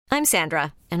I'm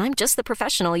Sandra, and I'm just the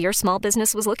professional your small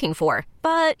business was looking for.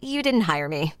 But you didn't hire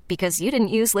me because you didn't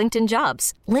use LinkedIn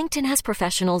Jobs. LinkedIn has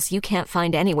professionals you can't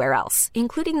find anywhere else,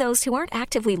 including those who aren't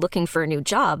actively looking for a new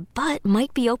job, but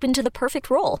might be open to the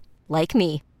perfect role, like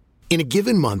me. In a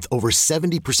given month, over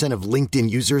 70% of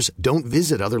LinkedIn users don't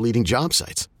visit other leading job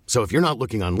sites. So if you're not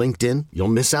looking on LinkedIn, you'll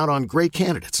miss out on great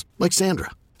candidates like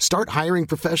Sandra. Start hiring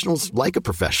professionals like a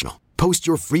professional. Post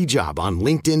your free job on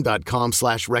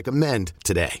linkedin.com/recommend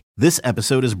today. This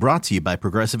episode is brought to you by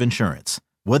Progressive Insurance.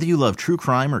 Whether you love true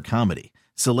crime or comedy,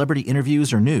 celebrity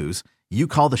interviews or news, you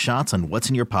call the shots on what's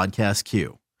in your podcast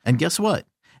queue. And guess what?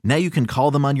 Now you can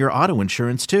call them on your auto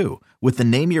insurance too with the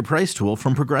Name Your Price tool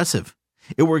from Progressive.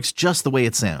 It works just the way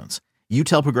it sounds. You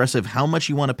tell Progressive how much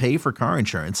you want to pay for car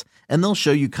insurance, and they'll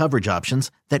show you coverage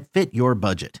options that fit your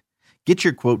budget. Get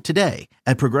your quote today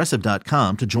at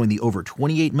Progressive.com to join the over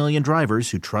 28 million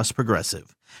drivers who trust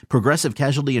Progressive. Progressive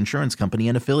Casualty Insurance Company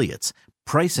and Affiliates.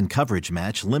 Price and coverage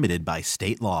match limited by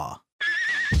state law.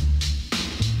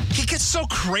 He gets so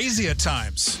crazy at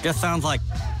times. Just sounds like...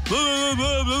 You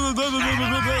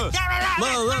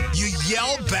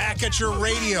yell back at your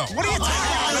radio. What are you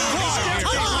talking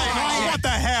about? What the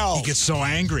hell? He gets so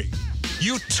angry.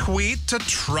 You tweet to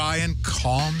try and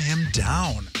calm him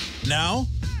down. Now,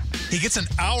 he gets an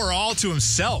hour all to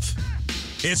himself.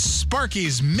 It's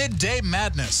Sparky's Midday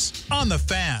Madness on The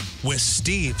Fan with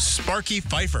Steve Sparky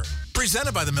Pfeiffer.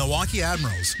 Presented by the Milwaukee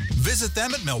Admirals. Visit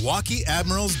them at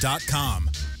MilwaukeeAdmirals.com.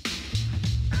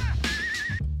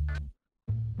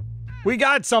 We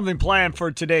got something planned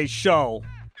for today's show,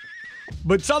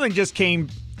 but something just came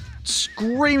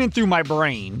screaming through my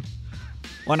brain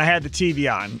when I had the TV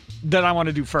on that I want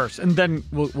to do first, and then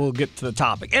we'll get to the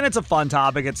topic. And it's a fun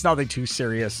topic. It's nothing too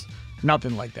serious,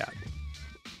 nothing like that.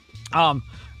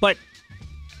 But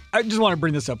I just want to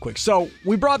bring this up quick. So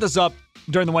we brought this up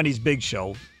during the Wendy's Big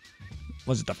Show.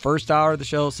 Was it the first hour of the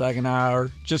show, second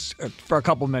hour? Just for a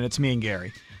couple minutes, me and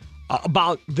Gary.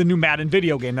 About the new Madden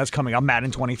video game that's coming up,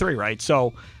 Madden 23, right?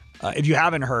 So if you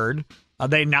haven't heard,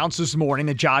 they announced this morning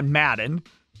that John Madden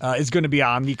is going to be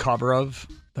on the cover of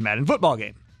the Madden football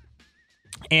game.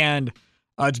 And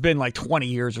it's been like 20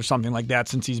 years or something like that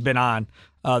since he's been on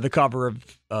the cover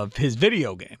of his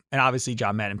video game. And obviously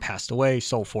John Madden passed away,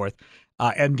 so forth.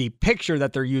 And the picture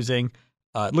that they're using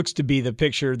looks to be the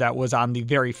picture that was on the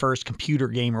very first computer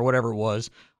game or whatever it was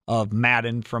of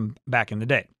Madden from back in the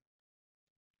day.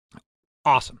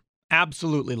 Awesome.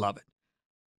 Absolutely love it.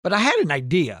 But I had an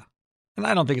idea, and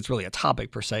I don't think it's really a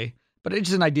topic per se, but it's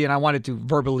just an idea, and I wanted to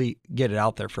verbally get it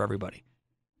out there for everybody.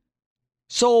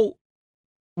 So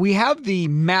we have the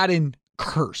Madden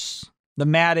curse, the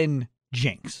Madden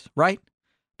jinx, right?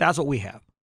 That's what we have.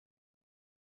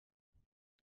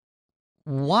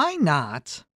 Why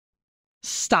not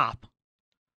stop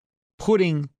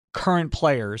putting current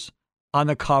players on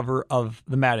the cover of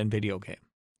the Madden video game?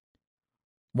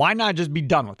 Why not just be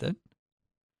done with it?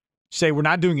 Say we're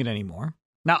not doing it anymore.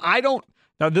 Now,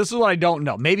 this is what I don't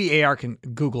know. Maybe AR can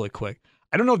Google it quick.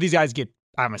 I don't know if these guys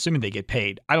I'm assuming they get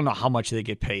paid. I don't know how much they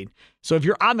get paid. So if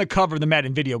you're on the cover of the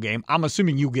Madden video game, I'm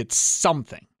assuming you get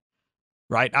something,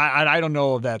 right? I don't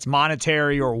know if that's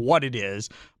monetary or what it is,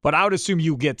 but I would assume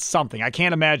you get something. I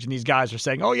can't imagine these guys are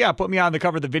saying, oh yeah, put me on the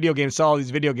cover of the video game, sell all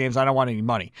these video games, I don't want any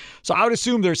money. So I would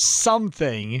assume there's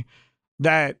something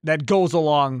that goes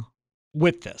along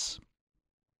with this.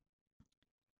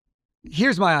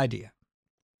 Here's my idea.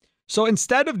 So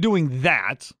instead of doing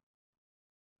that,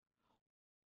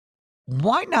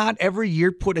 why not every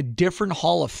year put a different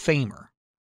Hall of Famer,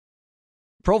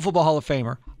 Pro Football Hall of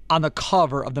Famer, on the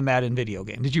cover of the Madden video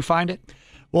game? Did you find it?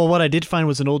 Well, what I did find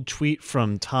was an old tweet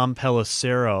from Tom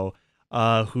Pelissero,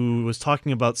 who was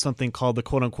talking about something called the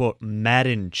quote-unquote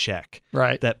Madden check,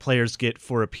 right, that players get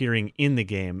for appearing in the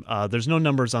game. There's no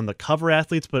numbers on the cover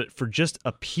athletes, but for just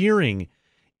appearing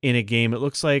in a game, it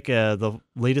looks like the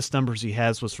latest numbers he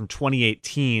has was from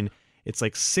 2018. It's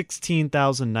like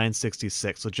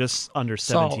 16,966, so just under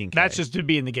 17K. So that's just to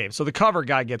be in the game. So the cover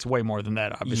guy gets way more than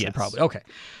that, obviously, yes. Probably. Okay.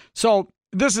 So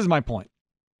this is my point.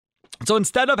 So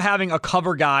instead of having a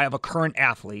cover guy of a current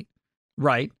athlete,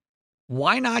 right,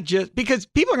 why not just, because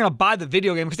people are going to buy the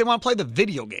video game because they want to play the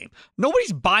video game.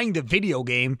 Nobody's buying the video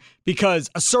game because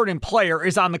a certain player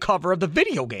is on the cover of the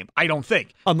video game, I don't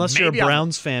think. Unless you're a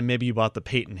Browns fan, maybe you bought the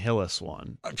Peyton Hillis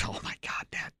one. Oh my God,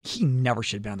 he never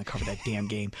should have been on the cover of that damn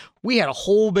game. We had a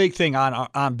whole big thing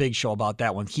on Big Show about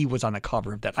that when he was on the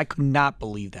cover of that. I could not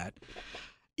believe that.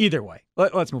 Either way,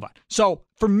 let's move on. So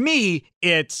for me,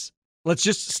 it's, let's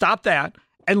just stop that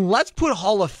and let's put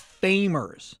Hall of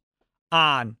Famers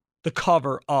on the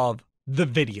cover of the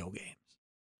video games.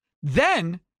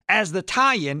 Then as the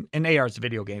tie-in, and AR's a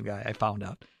video game guy, I found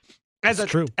out. As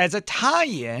a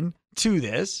tie-in to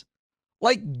this,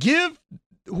 like, give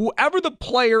whoever the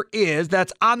player is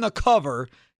that's on the cover,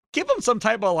 give him some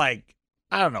type of, like,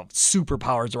 I don't know if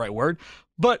superpower is the right word,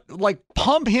 but like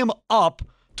pump him up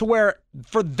to where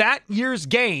for that year's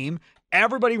game,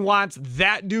 everybody wants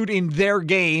that dude in their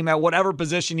game at whatever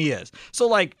position he is. So,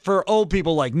 like, for old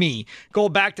people like me, go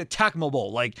back to Tecmo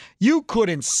Bowl. Like, you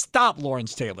couldn't stop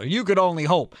Lawrence Taylor. You could only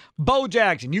hope. Bo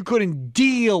Jackson, you couldn't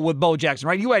deal with Bo Jackson,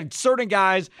 right? You had certain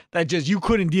guys that just you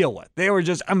couldn't deal with. They were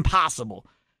just impossible.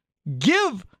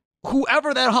 Give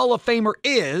whoever that Hall of Famer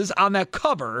is on that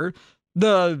cover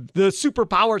the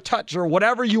superpower touch or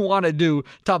whatever you want to do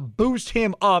to boost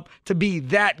him up to be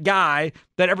that guy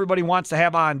that everybody wants to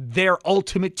have on their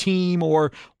ultimate team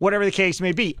or whatever the case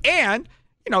may be. And,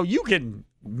 you know, you can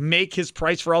make his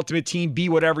price for ultimate team be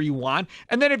whatever you want.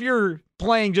 And then if you're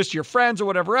playing just your friends or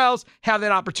whatever else, have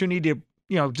that opportunity to,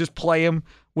 you know, just play him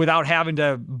without having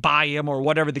to buy him or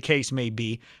whatever the case may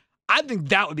be. I think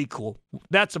that would be cool.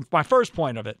 That's my first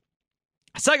point of it.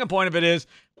 Second point of it is,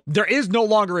 there is no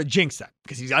longer a jinx then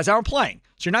because these guys aren't playing.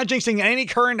 So you're not jinxing any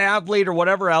current athlete or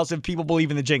whatever else if people believe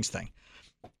in the jinx thing.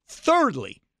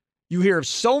 Thirdly, you hear of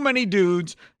so many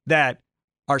dudes that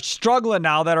are struggling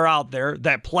now that are out there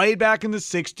that played back in the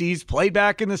 60s, played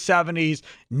back in the 70s,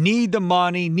 need the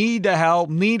money, need the help,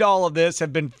 need all of this,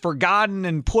 have been forgotten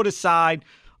and put aside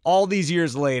all these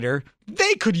years later.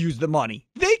 They could use the money.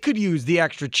 They could use the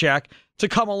extra check to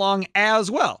come along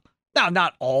as well. Now,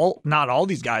 not all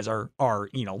these guys are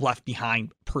you know, left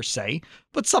behind per se,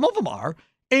 but some of them are,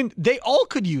 and they all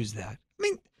could use that. I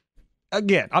mean,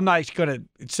 again, I'm not going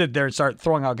to sit there and start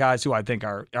throwing out guys who I think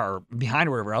are behind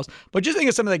or whatever else, but just think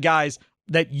of some of the guys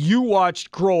that you watched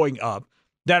growing up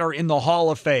that are in the Hall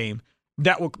of Fame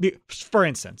that will be, for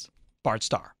instance, Bart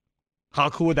Starr. How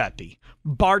cool would that be?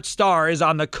 Bart Starr is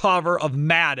on the cover of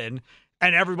Madden,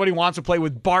 and everybody wants to play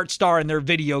with Bart Starr in their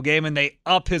video game, and they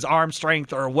up his arm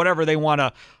strength or whatever they want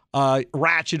to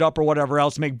ratchet up or whatever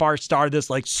else to make Bart Starr this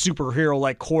like superhero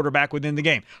like quarterback within the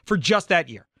game for just that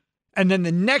year. And then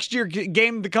the next year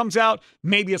game that comes out,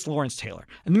 maybe it's Lawrence Taylor.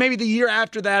 And maybe the year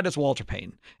after that, it's Walter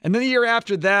Payton. And then the year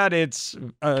after that, it's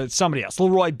somebody else,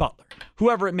 Leroy Butler,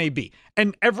 whoever it may be.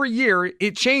 And every year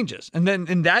it changes. And then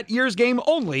in that year's game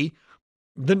only,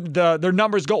 their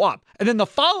numbers go up. And then the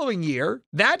following year,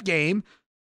 that game,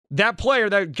 that player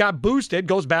that got boosted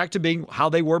goes back to being how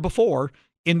they were before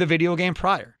in the video game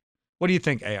prior. What do you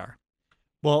think, AR?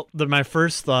 Well, my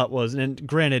first thought was, and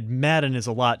granted, Madden is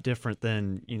a lot different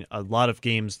than, you know, a lot of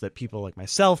games that people like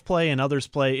myself play and others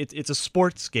play. It's a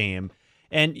sports game.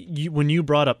 And when you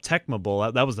brought up Tecmo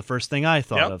Bowl, that was the first thing I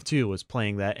thought of, too, was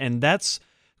playing that. And that's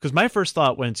because my first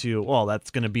thought went to, well, that's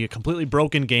going to be a completely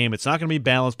broken game. It's not going to be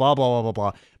balanced, blah, blah, blah,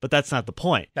 blah, blah. But that's not the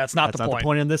point. That's not the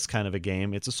point in this kind of a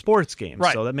game. It's a sports game.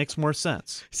 Right. So that makes more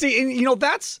sense. See, and, you know,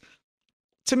 that's,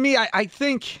 to me, I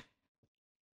think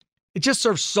it just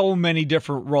serves so many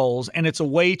different roles, and it's a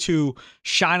way to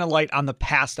shine a light on the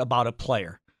past about a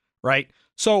player, right?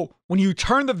 So when you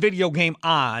turn the video game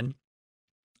on,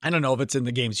 I don't know if it's in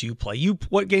the games you play.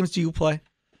 What games do you play?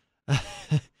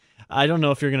 I don't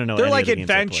know if you're going to know. They're like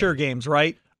adventure games,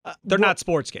 right? They're not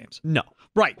sports games. No.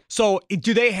 Right. So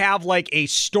do they have like a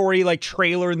story, like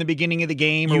trailer in the beginning of the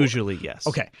game? Usually, yes.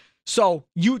 Okay. So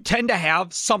you tend to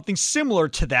have something similar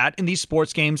to that in these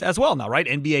sports games as well now, right?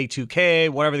 NBA 2K,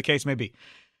 whatever the case may be.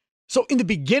 So in the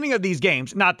beginning of these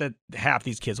games, not that half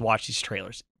these kids watch these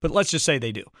trailers, but let's just say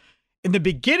they do. In the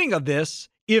beginning of this,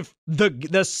 if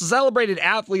the celebrated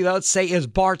athlete, let's say, is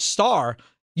Bart Starr,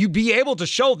 you'd be able to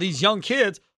show these young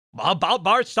kids about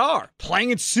Bart Starr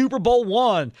playing in Super Bowl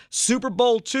I, Super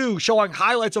Bowl II, showing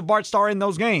highlights of Bart Starr in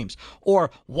those games, or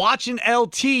watching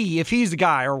LT if he's the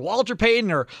guy, or Walter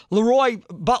Payton or Leroy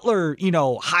Butler, you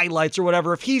know, highlights or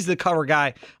whatever if he's the cover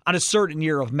guy on a certain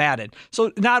year of Madden.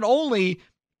 So not only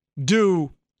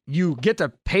do you get to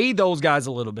pay those guys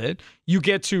a little bit, you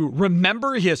get to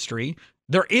remember history.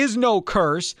 There is no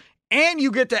curse. And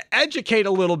you get to educate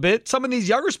a little bit some of these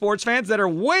younger sports fans that are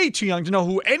way too young to know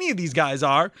who any of these guys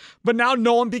are, but now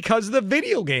know them because of the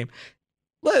video game.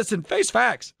 Listen, face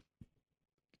facts.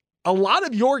 A lot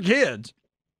of your kids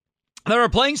that are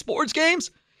playing sports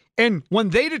games, and when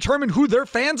they determine who they're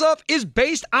fans of, is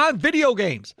based on video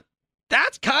games.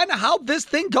 That's kind of how this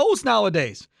thing goes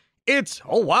nowadays. It's,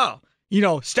 oh, wow. You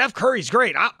know, Steph Curry's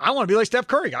great. I want to be like Steph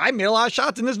Curry. I made a lot of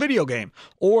shots in this video game.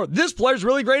 Or this player's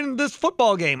really great in this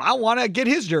football game. I want to get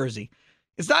his jersey.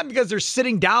 It's not because they're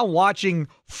sitting down watching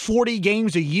 40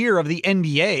 games a year of the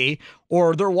NBA,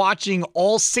 or they're watching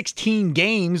all 16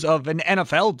 games of an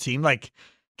NFL team. Like,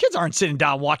 Kids aren't sitting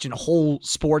down watching whole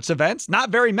sports events.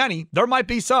 Not very many. There might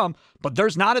be some, but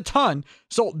there's not a ton.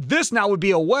 So this now would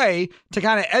be a way to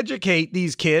kind of educate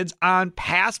these kids on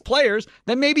past players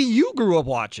that maybe you grew up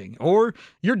watching or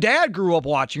your dad grew up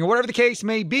watching or whatever the case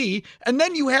may be. And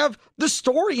then you have the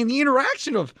story and the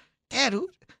interaction of, Dad,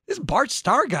 this Bart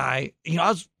Starr guy,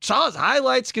 I saw his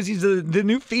highlights because he's the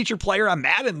new feature player on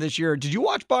Madden this year. Did you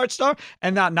watch Bart Starr?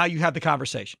 And now you have the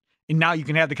conversation. And now you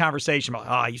can have the conversation about,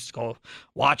 I used to go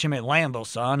watch him at Lambeau,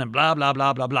 son, and blah, blah,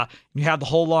 blah, blah, blah. And you have the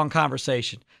whole long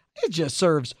conversation. It just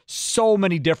serves so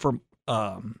many different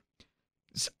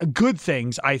good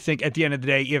things, I think, at the end of the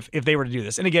day, if they were to do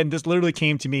this. And again, this literally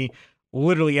came to me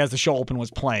literally as the show open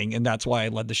was playing, and that's why I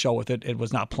led the show with it. It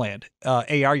was not planned.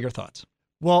 AR, your thoughts?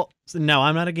 Well, now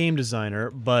I'm not a game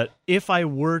designer, but if I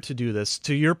were to do this,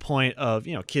 to your point of,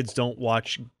 kids don't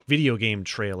watch video game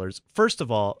trailers, first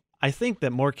of all, I think that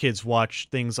more kids watch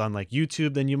things on like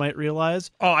YouTube than you might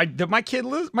realize. Oh, my kids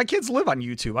live on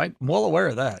YouTube. I'm well aware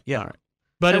of that. Yeah. Right.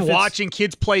 But and watching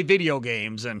kids play video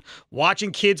games and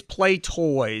watching kids play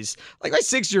toys. Like my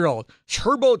 6-year-old,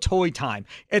 Turbo Toy Time.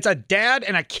 It's a dad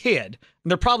and a kid. And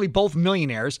they're probably both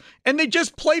millionaires. And they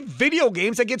just play video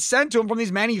games that get sent to them from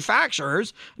these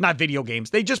manufacturers. Not video games.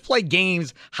 They just play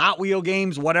games, Hot Wheel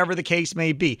games, whatever the case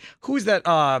may be. Who's that?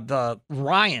 The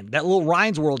Ryan, that little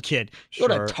Ryan's World kid. Go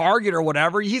to Target or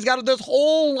whatever. He's got this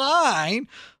whole line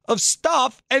of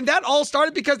stuff, and that all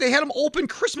started because they had him open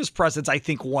Christmas presents, I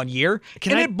think, one year,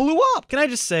 it blew up. Can I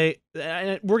just say,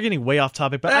 we're getting way off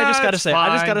topic, but I just got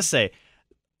to say,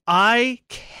 I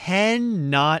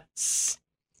cannot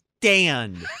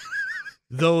stand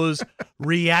those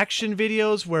reaction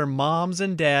videos where moms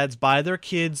and dads buy their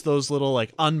kids those little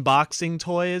like unboxing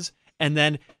toys and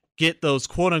then get those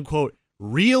quote unquote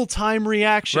real-time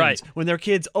reactions when their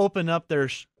kids open up their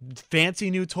fancy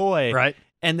new toy. Right.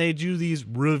 And they do these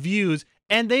reviews,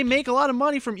 and they make a lot of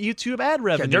money from YouTube ad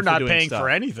revenue. They're not paying for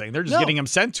anything. They're just getting them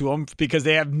sent to them because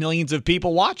they have millions of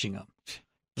people watching them.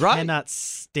 Right? Cannot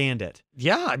stand it.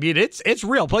 Yeah, I mean, it's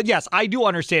real. But yes, I do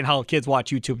understand how kids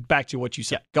watch YouTube. Back to what you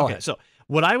said. Go ahead. So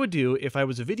what I would do if I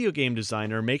was a video game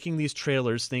designer making these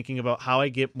trailers, thinking about how I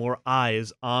get more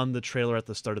eyes on the trailer at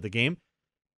the start of the game,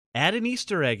 add an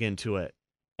Easter egg into it.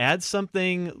 Add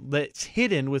something that's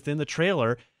hidden within the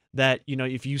trailer that,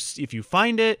 if you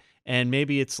find it and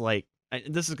maybe it's like,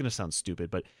 this is going to sound stupid,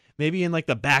 but maybe in like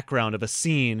the background of a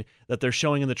scene that they're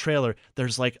showing in the trailer,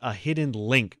 there's like a hidden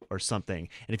link or something.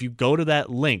 And if you go to that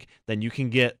link, then you can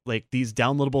get like these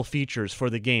downloadable features for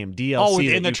the game,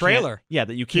 DLC. In the trailer.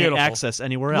 That you can't access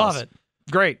anywhere else. Love it.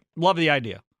 Great. Love the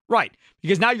idea. Right.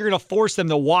 Because now you're going to force them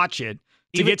to watch it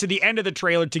to get to the end of the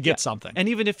trailer to get something. And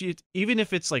even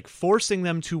if it's like forcing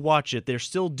them to watch it, they're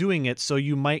still doing it. So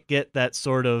you might get that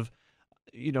sort of,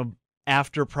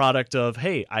 after product of,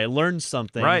 hey, I learned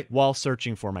something while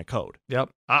searching for my code. Yep.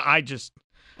 I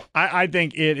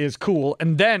think it is cool.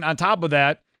 And then on top of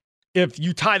that, if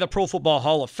you tie the Pro Football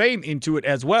Hall of Fame into it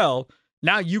as well,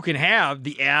 now you can have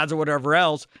the ads or whatever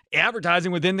else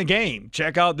advertising within the game.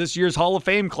 Check out this year's Hall of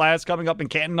Fame class coming up in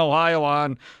Canton, Ohio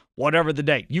on whatever the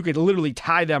date. You could literally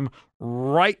tie them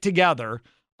right together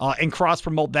and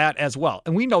cross-promote that as well.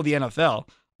 And we know the NFL,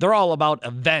 they're all about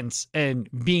events and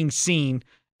being seen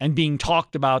and being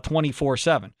talked about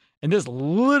 24/7. And this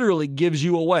literally gives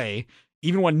you a way,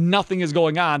 even when nothing is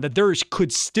going on, that there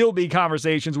could still be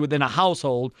conversations within a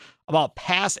household about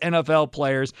past NFL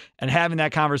players and having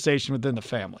that conversation within the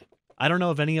family. I don't know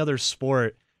of any other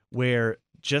sport where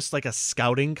just like a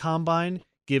scouting combine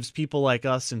gives people like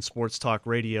us in Sports Talk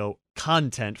Radio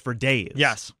content for days.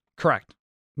 Yes, correct.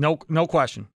 No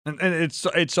question. And it's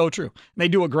so true. And they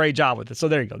do a great job with it. So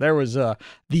there you go. There was the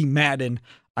Madden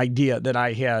idea that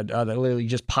I had that literally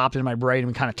just popped in my brain, and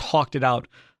we kind of talked it out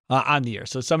on the air.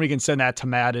 So somebody can send that to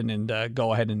Madden and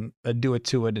go ahead and do it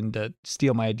to it and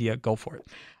steal my idea. Go for it.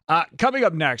 Coming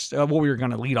up next, what we were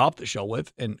going to lead off the show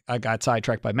with, and I got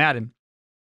sidetracked by Madden.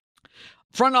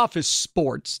 Front Office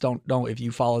Sports, don't know if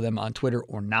you follow them on Twitter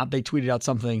or not. They tweeted out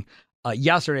something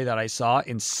yesterday that I saw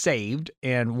and saved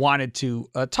and wanted to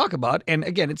talk about. And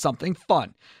again, it's something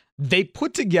fun. They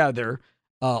put together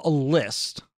a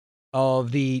list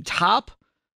of the top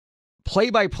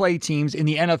play-by-play teams in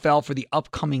the NFL for the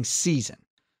upcoming season.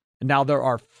 And now there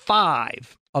are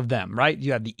 5 of them, right?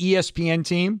 You have the ESPN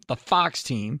team, the Fox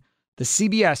team, the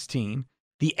CBS team,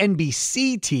 the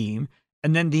NBC team,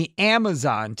 and then the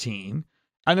Amazon team.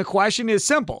 And the question is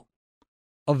simple.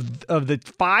 Of the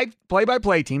 5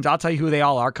 play-by-play teams, I'll tell you who they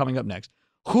all are coming up next.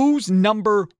 Who's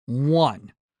number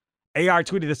 1? AR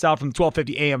tweeted this out from the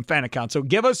 1250 AM fan account. So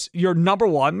give us your number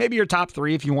 1, maybe your top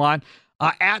 3 if you want.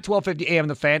 at 1250 AM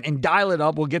The Fan, and dial it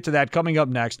up. We'll get to that coming up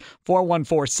next.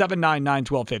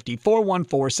 414-799-1250.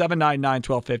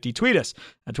 414-799-1250. Tweet us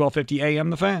at 1250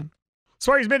 AM The Fan.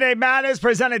 Sparky's Midday Madness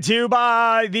presented to you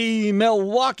by the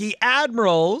Milwaukee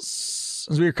Admirals.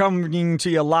 As we're coming to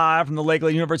you live from the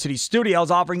Lakeland University studios,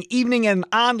 offering evening and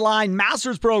online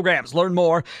master's programs. Learn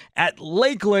more at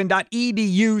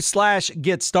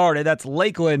lakeland.edu/get started. That's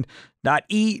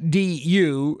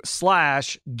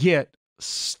lakeland.edu/get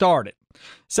started.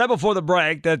 Said before the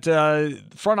break that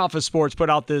Front Office Sports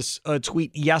put out this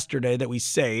tweet yesterday that we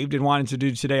saved and wanted to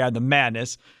do today on the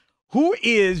Madness. Who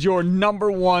is your number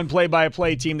one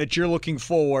play-by-play team that you're looking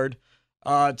forward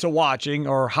to watching,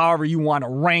 or however you want to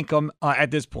rank them at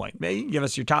this point? Maybe give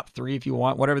us your top three if you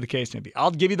want, whatever the case may be.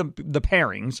 I'll give you the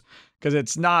pairings because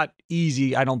it's not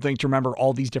easy, I don't think, to remember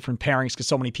all these different pairings because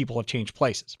so many people have changed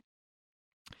places.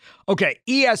 Okay,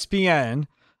 ESPN,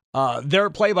 their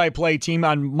play-by-play team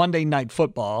on Monday Night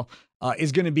Football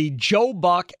is going to be Joe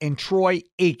Buck and Troy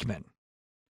Aikman.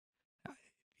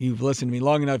 You've listened to me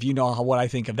long enough, you know what I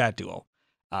think of that duo.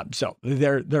 So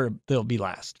they'll be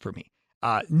last for me.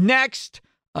 Next,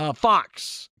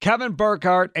 Fox, Kevin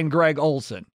Burkhardt and Greg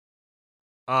Olsen.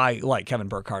 I like Kevin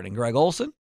Burkhardt and Greg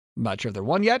Olsen. I'm not sure if they're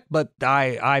one yet, but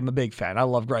I'm a big fan. I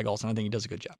love Greg Olsen. I think he does a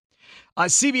good job.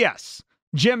 CBS,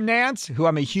 Jim Nantz, who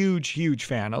I'm a huge, huge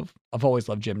fan of. I've always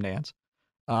loved Jim Nantz.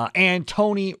 And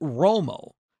Tony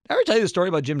Romo. Did I ever tell you the story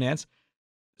about Jim Nantz?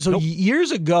 So years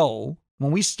ago,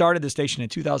 when we started the station in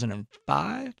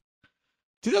 2005 or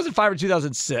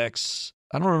 2006,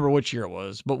 I don't remember which year it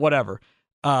was, but whatever.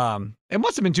 It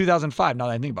must have been 2005 now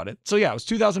that I think about it. So yeah, it was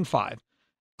 2005.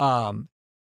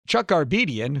 Chuck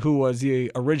Garbedian, who was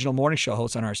the original morning show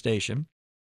host on our station,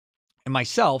 and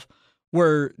myself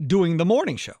were doing the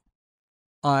morning show.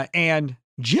 And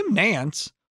Jim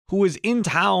Nantz, who was in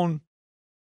town,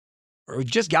 or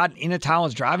just got into town,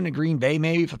 was driving to Green Bay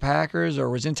maybe for Packers, or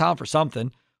was in town for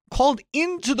something, called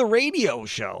into the radio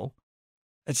show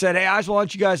and said, "Hey, I just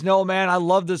want you guys to know, man, I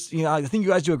love this. You know, I think you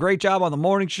guys do a great job on the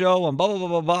morning show and blah, blah, blah,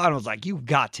 blah, blah." And I was like, "You've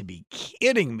got to be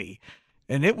kidding me."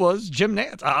 And it was Jim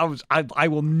Nantz. I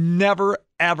will never,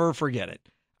 ever forget it.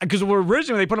 Because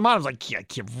originally when they put him on, I was like,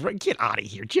 get out of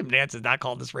here. Jim Nantz is not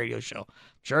called this radio show.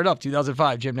 Sure enough,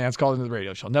 2005, Jim Nantz called into the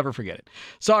radio show. Never forget it.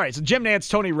 So, all right, so Jim Nantz,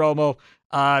 Tony Romo,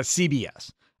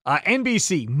 CBS.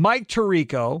 NBC, Mike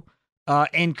Tirico,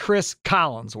 and Chris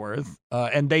Collinsworth,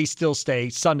 and they still stay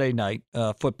Sunday night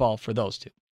football for those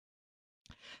two.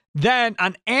 Then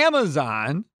on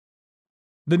Amazon,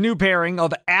 the new pairing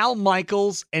of Al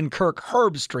Michaels and Kirk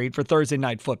Herbstreit for Thursday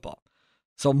Night Football.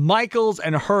 So Michaels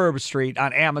and Herbstreit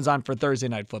on Amazon for Thursday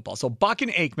Night Football. So Buck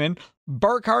and Aikman,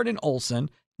 Burkhardt and Olsen,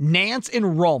 Nantz and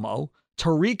Romo,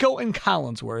 Tirico and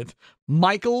Collinsworth,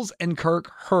 Michaels and Kirk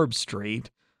Herbstreit.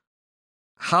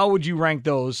 How would you rank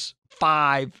those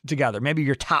five together? Maybe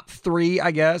your top three,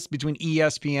 I guess, between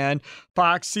ESPN,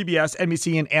 Fox, CBS,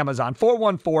 NBC, and Amazon.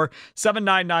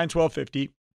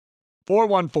 414-799-1250.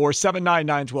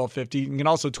 414-799-1250. You can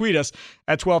also tweet us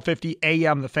at 1250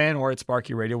 AM The Fan or at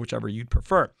Sparky Radio, whichever you'd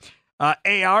prefer.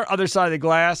 AR, other side of the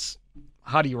glass,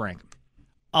 how do you rank them?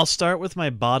 I'll start with my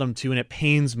bottom two, and it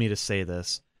pains me to say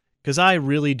this because I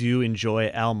really do enjoy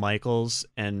Al Michaels,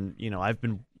 and I've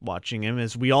been watching him,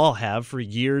 as we all have, for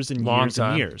years and years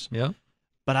and years. Yeah.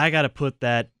 But I got to put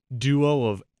that duo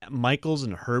of Michaels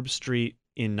and Herbstreit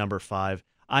in number 5.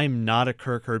 I'm not a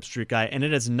Kirk Herbstreit guy, and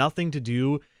it has nothing to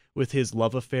do with his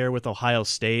love affair with Ohio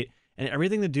State and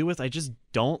everything to do with I just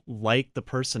don't like the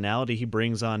personality he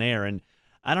brings on air. And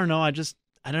I don't know, I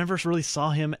never really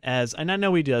saw him as, and I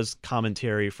know he does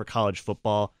commentary for college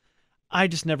football, I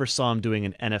just never saw him doing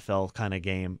an NFL kind of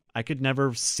game. I could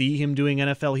never see him doing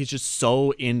NFL. He's just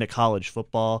so into college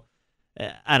football.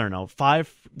 I don't know.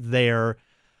 5 there.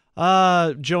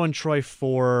 Joe and Troy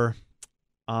 4.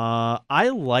 I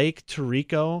like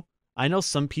Tirico. I know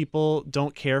some people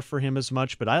don't care for him as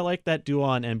much, but I like that duo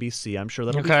on NBC. I'm sure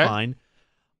that'll be fine.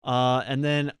 And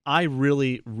then I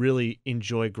really, really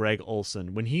enjoy Greg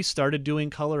Olsen. When he started doing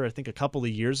color, I think a couple of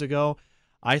years ago,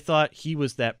 I thought he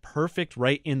was that perfect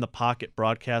right in the pocket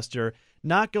broadcaster,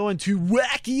 not going too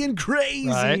wacky and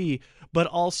crazy, but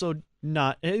also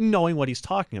not knowing what he's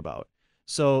talking about.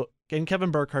 So, and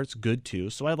Kevin Burkhardt's good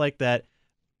too, so I like that.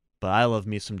 But I love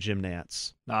me some Jim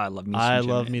Nantz. I love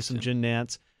me some Jim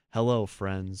Nantz. Hello,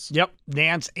 friends. Yep,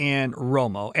 Nantz and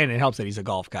Romo. And it helps that he's a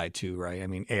golf guy, too, right? I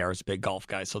mean, AR's a big golf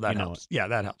guy, so that helps. Yeah,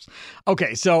 that helps.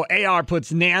 Okay, so AR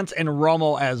puts Nantz and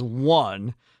Romo as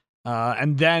 1,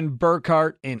 and then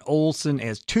Burkhardt and Olsen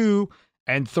as 2,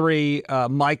 and 3,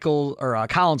 Michael, or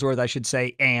Collinsworth, I should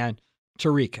say, and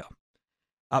Tirico.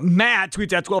 Matt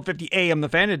tweets at 12:50 a.m. The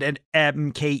Fan at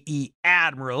MKE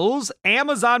Admirals.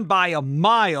 Amazon by a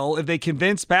mile if they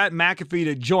convince Pat McAfee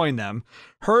to join them.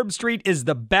 Herb Street is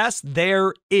the best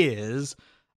there is,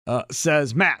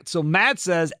 says Matt. So Matt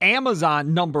says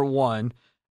Amazon number one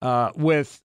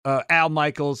with Al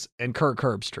Michaels and Kirk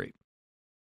Herbstreit.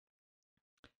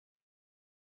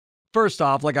 First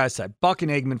off, like I said, Buck and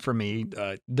Eggman for me,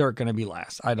 they're going to be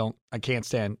last. I can't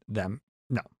stand them.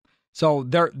 No. So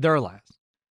they're last.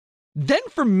 Then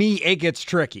for me, it gets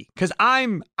tricky because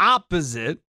I'm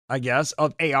opposite, I guess,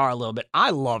 of AR a little bit.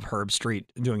 I love Herbstreit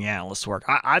doing analyst work.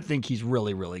 I think he's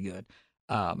really, really good.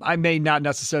 I may not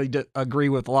necessarily agree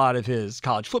with a lot of his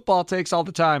college football takes all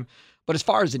the time, but as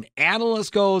far as an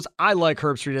analyst goes, I like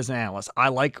Herbstreit as an analyst. I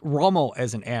like Romo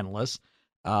as an analyst.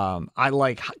 I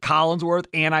like Collinsworth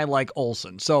and I like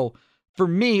Olsen. So for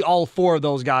me, all four of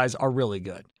those guys are really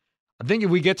good. I think if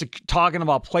we get to talking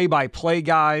about play-by-play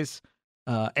guys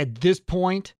at this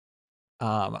point,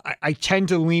 I tend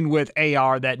to lean with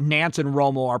AR that Nance and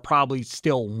Romo are probably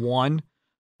still one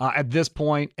at this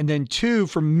point. And then two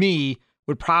for me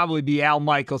would probably be Al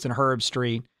Michaels and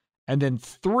Herbstreit. And then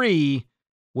three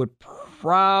would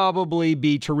probably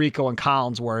be Tirico and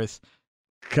Collinsworth.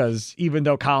 Because even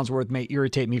though Collinsworth may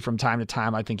irritate me from time to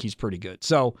time, I think he's pretty good.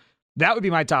 So that would be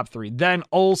my top three. Then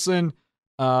Olsen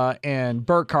and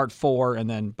Burkhardt 4, and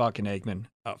then Buck and Eggman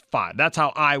 5. That's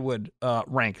how I would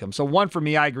rank them. So 1 for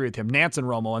me, I agree with him, Nance and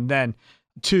Romo. And then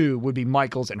 2 would be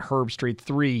Michaels and Herbstreit.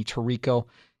 3, Tirico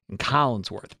and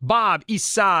Collinsworth. Bob,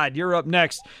 East Side, you're up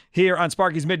next here on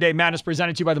Sparky's Midday Madness,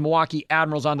 presented to you by the Milwaukee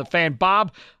Admirals on the Fan.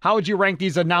 Bob, how would you rank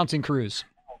these announcing crews?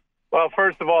 Well,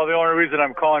 first of all, the only reason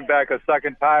I'm calling back a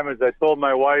second time is I told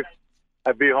my wife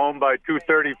I'd be home by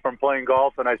 2:30 from playing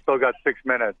golf, and I still got 6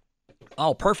 minutes.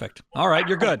 Oh, perfect. All right,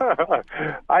 you're good.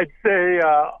 I'd say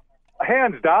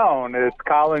hands down it's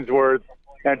Collinsworth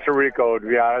and Tirico, to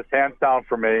be honest. Hands down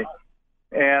for me.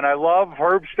 And I love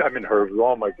Herb.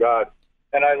 Oh, my God.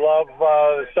 And I love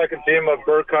the second team of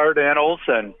Burkhardt and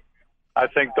Olsen. I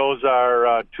think those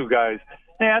are two guys.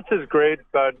 Nance is great,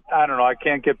 but I don't know. I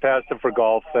can't get past it for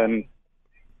golf. And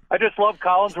I just love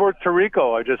Collinsworth,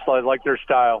 Tirico. I like their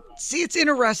style. See, it's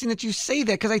interesting that you say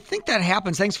that because I think that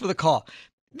happens. Thanks for the call.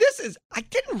 I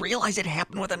didn't realize it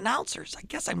happened with announcers. I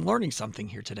guess I'm learning something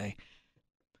here today.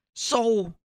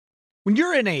 So when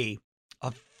you're in a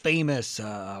famous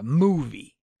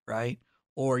movie, right?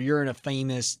 Or you're in a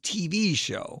famous TV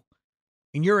show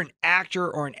and you're an actor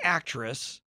or an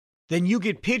actress, then you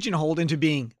get pigeonholed into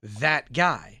being that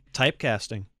guy.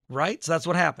 Typecasting. Right? So that's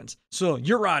what happens. So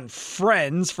you're on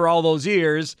Friends for all those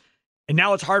years, and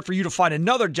now it's hard for you to find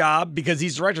another job because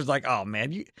these directors are like, oh,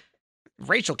 man,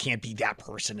 Rachel can't be that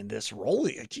person in this role.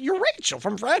 You're Rachel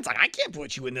from Friends. Like, I can't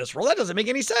put you in this role. That doesn't make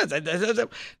any sense.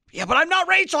 Yeah, but I'm not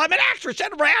Rachel. I'm an actress.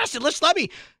 Jennifer Aniston. Let me.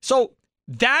 So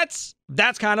that's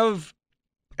kind of,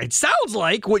 it sounds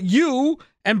like what you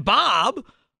and Bob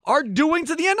are doing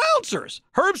to the announcers.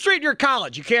 Herbstreit, you're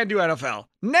college. You can't do NFL.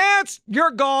 Nance,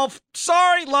 you're golf.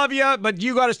 Sorry, love you, but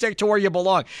you got to stick to where you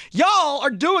belong. Y'all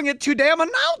are doing it to damn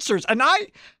announcers. And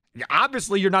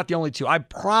obviously, you're not the only two. I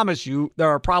promise you, there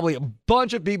are probably a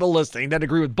bunch of people listening that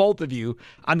agree with both of you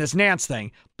on this Nance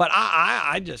thing. But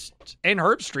I just, and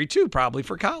Herbstreit too, probably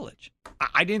for college.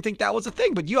 I didn't think that was a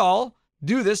thing, but you all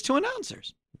do this to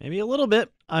announcers. Maybe a little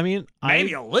bit. I mean,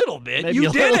 maybe a little bit.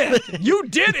 You did it. You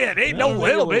did it. Ain't no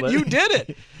little bit. You did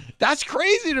it. That's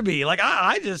crazy to me. Like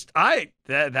that's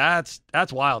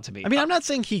wild to me. I mean, I'm not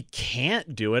saying he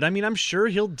can't do it. I mean, I'm sure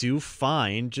he'll do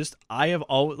fine. Just I have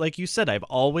always, like you said, I've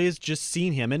always just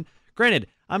seen him. And granted,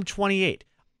 I'm 28.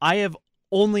 I have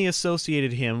only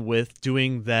associated him with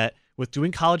doing that, with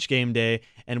doing College Game Day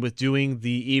and with doing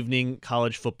the evening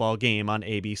college football game on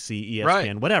ABC, ESPN,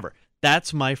 right. Whatever.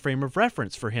 That's my frame of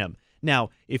reference for him.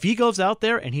 Now, if he goes out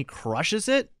there and he crushes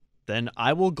it, then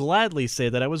I will gladly say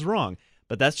that I was wrong.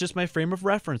 But that's just my frame of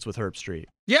reference with Herbstreit.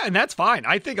 Yeah, and that's fine.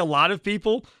 I think a lot of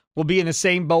people will be in the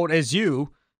same boat as you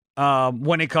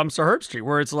when it comes to Herbstreit,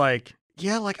 where it's like,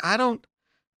 yeah, like I'm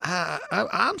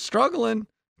struggling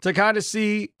to kind of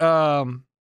see, pro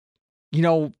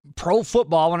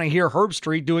football when I hear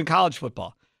Herbstreit doing college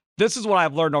football. This is what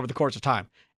I've learned over the course of time.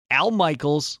 Al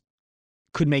Michaels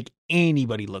could make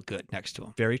anybody look good next to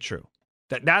him. Very true.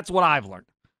 That's what I've learned.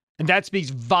 And that speaks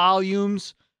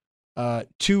volumes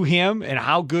to him and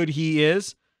how good he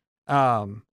is.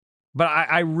 But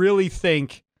I really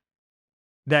think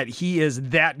that he is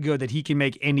that good that he can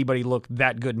make anybody look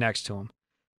that good next to him.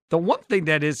 The one thing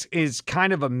that is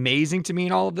kind of amazing to me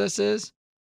in all of this is,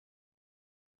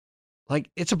 like,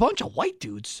 it's a bunch of white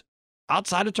dudes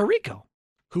outside of Tirico.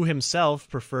 Who himself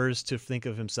prefers to think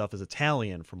of himself as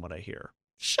Italian, from what I hear.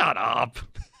 Shut up.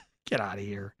 Get out of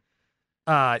here.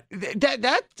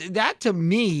 That to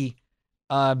me,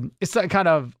 it's kind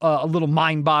of a little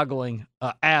mind-boggling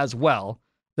as well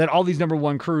that all these number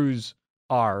one crews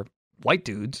are white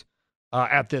dudes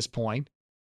at this point.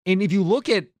 And if you look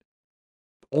at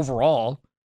overall,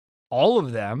 all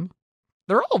of them,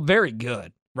 they're all very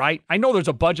good, right? I know there's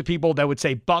a bunch of people that would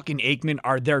say Buck and Aikman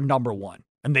are their number one,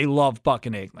 and they love Buck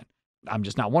and Aikman. I'm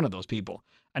just not one of those people.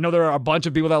 I know there are a bunch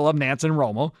of people that love Nance and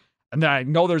Romo, and then I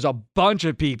know there's a bunch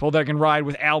of people that can ride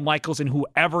with Al Michaels and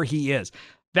whoever he is.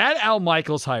 That Al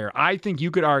Michaels hire, I think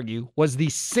you could argue, was the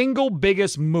single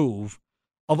biggest move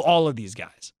of all of these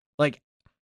guys. Like,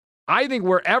 I think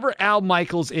wherever Al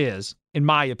Michaels is, in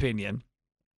my opinion,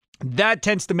 that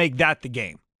tends to make that the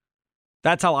game.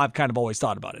 That's how I've kind of always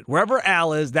thought about it. Wherever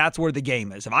Al is, that's where the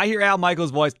game is. If I hear Al Michaels'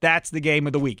 voice, that's the game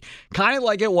of the week. Kind of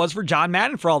like it was for John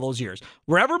Madden for all those years.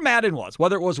 Wherever Madden was,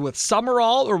 whether it was with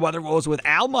Summerall or whether it was with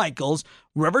Al Michaels,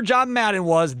 wherever John Madden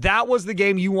was, that was the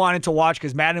game you wanted to watch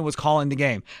because Madden was calling the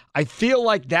game. I feel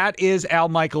like that is Al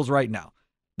Michaels right now.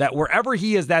 That wherever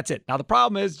he is, that's it. Now, the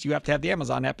problem is you have to have the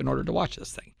Amazon app in order to watch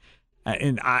this thing.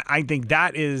 And I think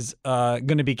that is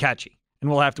going to be catchy. And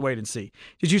we'll have to wait and see.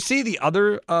 Did you see the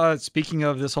other, speaking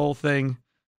of this whole thing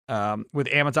with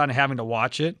Amazon having to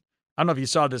watch it? I don't know if you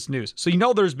saw this news. So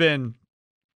there's been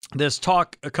this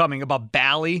talk coming about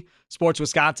Bally Sports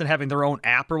Wisconsin having their own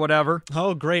app or whatever.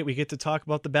 Oh, great. We get to talk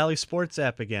about the Bally Sports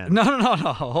app again. No.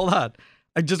 Hold on.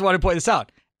 I just want to point this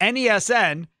out.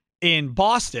 NESN in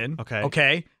Boston,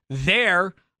 okay,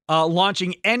 they're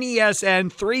launching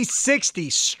NESN 360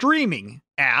 streaming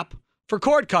app for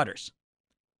cord cutters.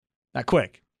 Now,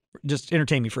 quick, just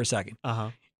entertain me for a second.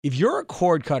 If you're a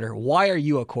cord cutter, why are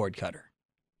you a cord cutter?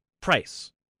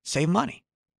 Price. Save money,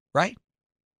 right?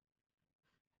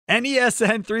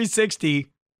 NESN 360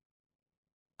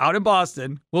 out in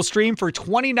Boston will stream for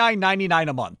 $29.99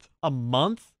 a month. A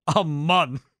month? A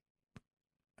month.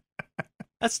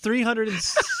 That's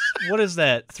what is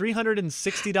that?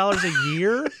 $360 a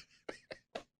year?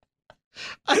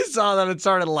 I saw that and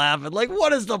started laughing. Like,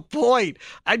 what is the point?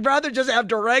 I'd rather just have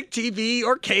DirecTV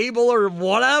or cable or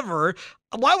whatever.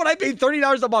 Why would I pay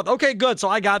 $30 a month? Okay, good. So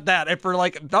I got that. And for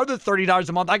like another $30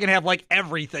 a month, I can have like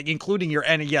everything, including your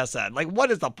NESN. Like, what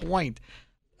is the point?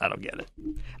 I don't get it.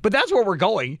 But that's where we're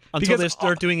going. Until they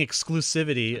start doing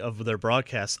exclusivity of their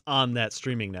broadcasts on that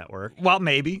streaming network. Well,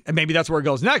 maybe. And maybe that's where it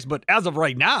goes next. But as of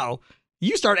right now,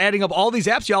 you start adding up all these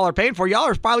apps y'all are paying for. Y'all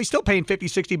are probably still paying $50,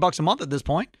 $60 a month at this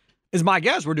point. Is my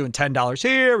guess. We're doing $10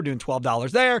 here, we're doing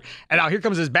 $12 there, and now here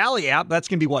comes this Bally app. That's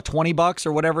going to be what, $20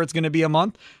 or whatever it's going to be a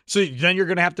month. So then you're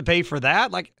going to have to pay for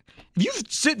that. Like, if you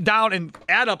sit down and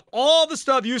add up all the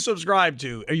stuff you subscribe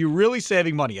to, are you really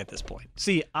saving money at this point?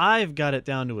 See, I've got it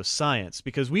down to a science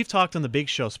because we've talked on the Big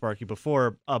Show, Sparky,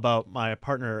 before about my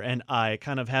partner and I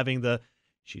kind of having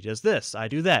she does this, I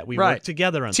do that. We work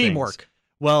together on teamwork. Things.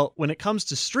 Well, when it comes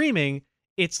to streaming,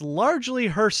 it's largely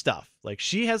her stuff. Like,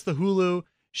 she has the Hulu.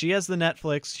 She has the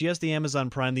Netflix. She has the Amazon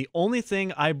Prime. The only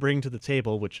thing I bring to the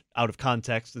table, which out of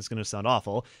context is going to sound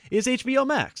awful, is HBO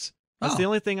Max. That's the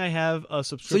only thing I have a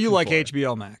subscription for. So you like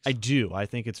HBO Max? I do. I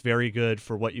think it's very good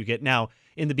for what you get. Now,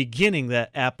 in the beginning,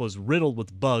 that app was riddled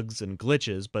with bugs and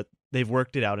glitches, but they've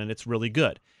worked it out, and it's really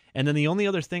good. And then the only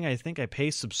other thing I think I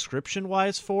pay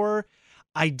subscription-wise for,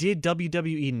 I did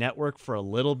WWE Network for a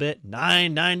little bit,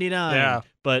 $9.99. Yeah.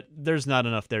 But there's not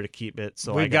enough there to keep it,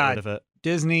 so I got rid of it.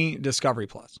 Disney Discovery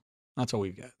Plus. That's what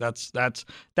we've got.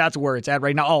 That's where it's at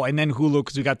right now. Oh, and then Hulu,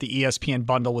 because we got the ESPN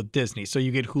bundle with Disney. So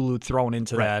you get Hulu thrown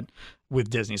into that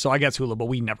with Disney. So I guess Hulu, but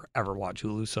we never ever watch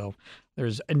Hulu. So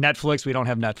there's Netflix. We don't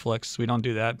have Netflix. We don't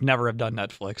do that. Never have done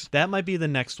Netflix. That might be the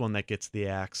next one that gets the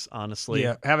axe, honestly.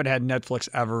 Yeah, haven't had Netflix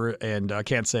ever, and I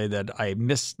can't say that I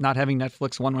miss not having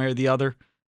Netflix one way or the other.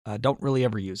 Don't really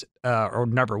ever use it, or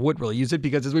never would really use it,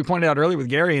 because as we pointed out earlier with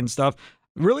Gary and stuff,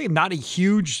 really not a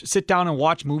huge sit down and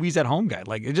watch movies at home guy.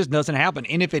 Like, it just doesn't happen.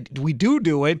 And if we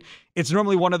do it, it's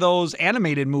normally one of those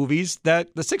animated movies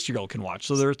that the 6-year-old can watch.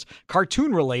 So there's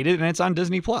cartoon related, and it's on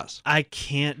Disney Plus. I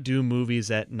can't do movies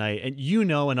at night. And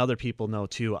and other people know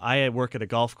too, I work at a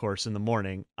golf course in the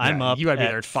morning. I'm up. You got to be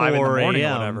there at 5 in the morning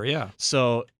or whatever. Yeah.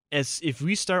 So if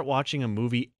we start watching a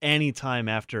movie anytime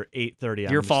after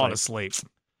 8:30, you're falling asleep.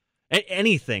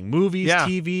 Anything, movies,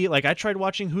 TV. Like, I tried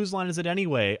watching Whose Line Is It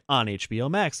Anyway on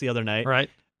HBO Max the other night. Right.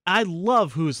 I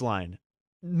love Whose Line.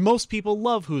 Most people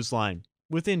love Whose Line.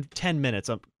 Within 10 minutes,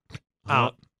 I'm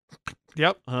out.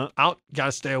 Yep. Out. Got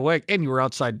to stay awake. And you were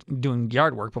outside doing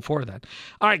yard work before that.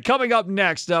 All right. Coming up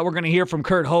next, we're going to hear from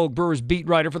Curt Hogue, Brewers beat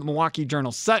writer for the Milwaukee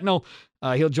Journal-Sentinel.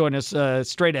 He'll join us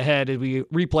straight ahead as we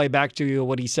replay back to you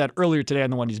what he said earlier today on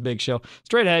the Wendy's Big Show.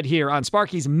 Straight ahead here on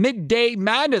Sparky's Midday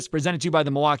Madness, presented to you by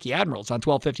the Milwaukee Admirals on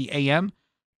 1250 AM,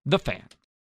 The Fan.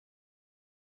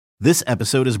 This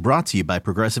episode is brought to you by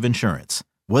Progressive Insurance.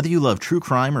 Whether you love true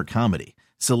crime or comedy,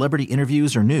 celebrity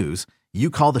interviews or news, you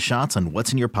call the shots on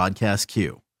what's in your podcast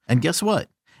queue. And guess what?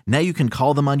 Now you can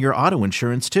call them on your auto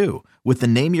insurance too with the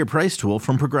Name Your Price tool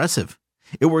from Progressive.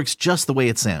 It works just the way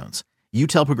it sounds. You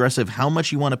tell Progressive how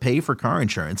much you want to pay for car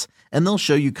insurance, and they'll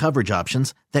show you coverage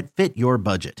options that fit your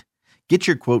budget. Get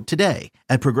your quote today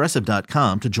at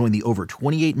Progressive.com to join the over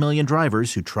 28 million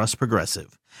drivers who trust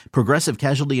Progressive. Progressive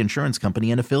Casualty Insurance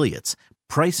Company and Affiliates.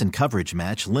 Price and coverage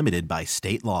match limited by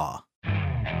state law.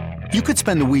 You could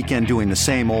spend the weekend doing the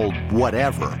same old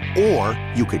whatever, or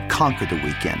you could conquer the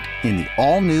weekend in the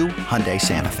all-new Hyundai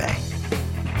Santa Fe.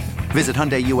 Visit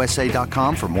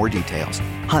HyundaiUSA.com for more details.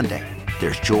 Hyundai,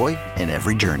 there's joy in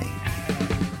every journey.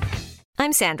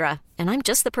 I'm Sandra, and I'm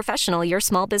just the professional your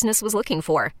small business was looking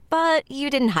for. But you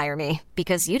didn't hire me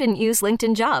because you didn't use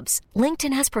LinkedIn Jobs.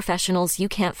 LinkedIn has professionals you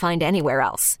can't find anywhere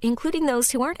else, including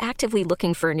those who aren't actively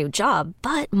looking for a new job,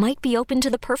 but might be open to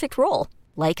the perfect role,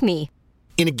 like me.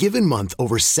 In a given month,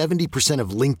 over 70%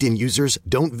 of LinkedIn users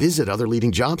don't visit other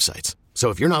leading job sites. So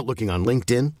if you're not looking on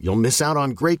LinkedIn, you'll miss out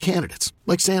on great candidates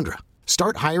like Sandra.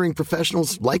 Start hiring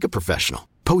professionals like a professional.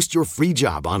 Post your free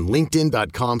job on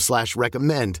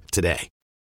linkedin.com/recommend today.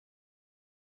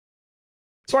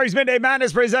 Sparky's Midday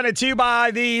Madness presented to you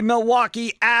by the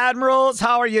Milwaukee Admirals.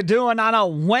 How are you doing on a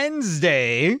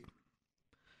Wednesday?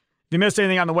 If you missed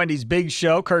anything on the Wendy's Big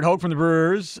Show, Curt Hogue from the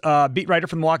Brewers, beat writer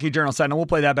from the Milwaukee Journal-Sentinel. We'll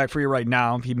play that back for you right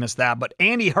now if you missed that. But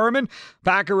Andy Herman,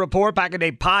 Packer Report, Packer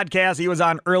Day Podcast. He was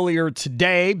on earlier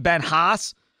today. Ben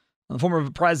Haas, the former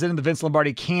president of the Vince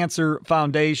Lombardi Cancer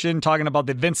Foundation, talking about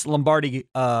the Vince Lombardi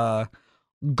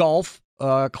Golf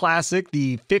Classic,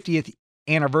 the 50th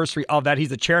anniversary of that. He's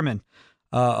the chairman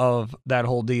of that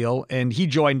whole deal. And he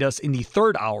joined us in the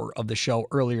third hour of the show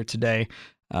earlier today.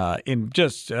 In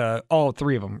just all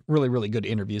three of them, really, really good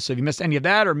interviews. So if you missed any of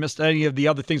that or missed any of the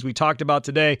other things we talked about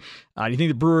today, do you think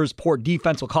the Brewers' poor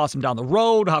defense will cost them down the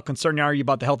road? How concerned are you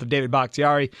about the health of David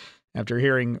Bakhtiari after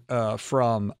hearing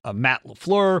from Matt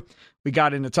LaFleur? We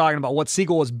got into talking about what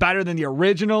sequel was better than the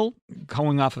original,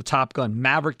 going off of Top Gun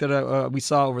Maverick that we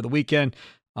saw over the weekend.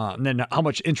 And then how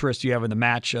much interest you have in the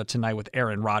match tonight with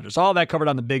Aaron Rodgers. All that covered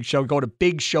on the Big Show. Go to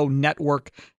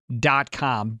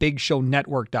BigShowNetwork.com,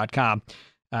 BigShowNetwork.com.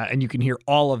 And you can hear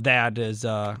all of that as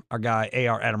our guy,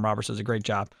 AR Adam Roberts, does a great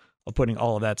job of putting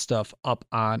all of that stuff up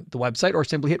on the website, or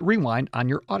simply hit rewind on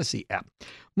your Odyssey app.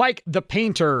 Mike the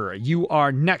Painter, you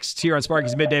are next here on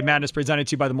Sparky's Midday Madness, presented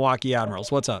to you by the Milwaukee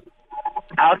Admirals. What's up?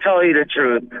 I'll tell you the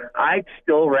truth. I'd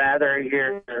still rather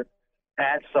hear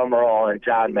Pat Summerall and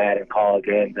John Madden call a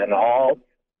game than all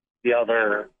the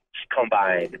other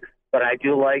combined. But I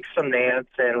do like some Nance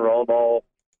and Romo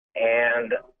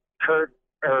and Kurt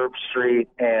Herbstreit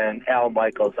and Al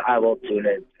Michaels. I will tune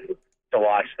in to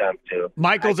watch them too.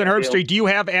 Michaels and Herbstreit. Do you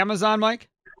have Amazon, Mike?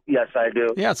 Yes, I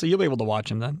do. Yeah, so you'll be able to watch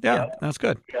them then. Yeah, Yep. That's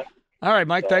good. Yep. All right,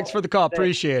 Mike, thanks for the call.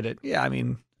 Appreciate it. Yeah, I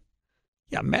mean,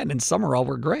 Madden and Summerall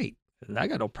were great. I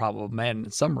got no problem with Madden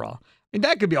and Summerall. I mean,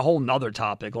 that could be a whole nother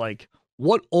topic. Like,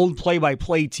 what old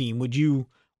play-by-play team would you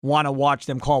want to watch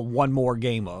them call one more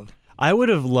game of? I would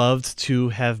have loved to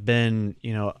have been,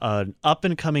 an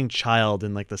up-and-coming child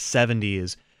in like the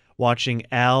 70s watching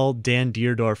Al, Dan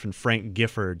Deerdorf, and Frank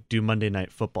Gifford do Monday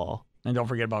Night Football. And don't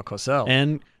forget about Cosell.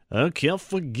 And can't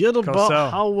forget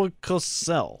about Howard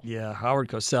Cosell. Yeah, Howard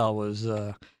Cosell was,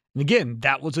 and again,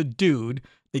 that was a dude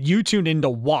that you tuned in to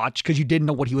watch because you didn't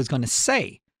know what he was going to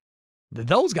say.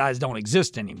 Those guys don't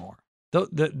exist anymore.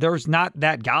 There's not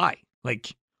that guy.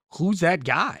 Like, who's that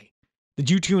guy? Did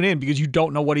you tune in because you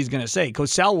don't know what he's going to say?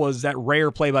 Cosell was that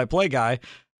rare play-by-play guy.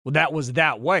 Well, that was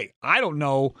that way. I don't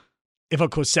know if a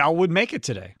Cosell would make it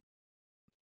today.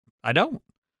 I don't.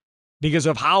 Because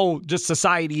of how just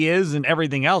society is and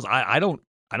everything else. I don't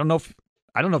know if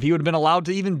he would have been allowed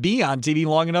to even be on TV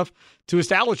long enough to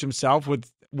establish himself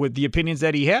with the opinions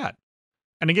that he had.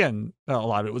 And again, a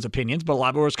lot of it was opinions, but a lot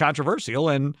of it was controversial.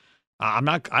 And I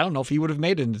don't know if he would have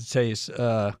made it into today's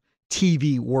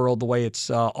TV world the way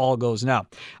it's all goes now.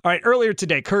 All right, earlier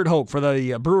today, Curt Hogue, for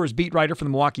the Brewers beat writer for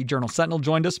the Milwaukee Journal-Sentinel,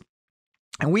 joined us.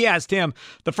 And we asked him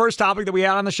the first topic that we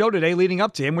had on the show today leading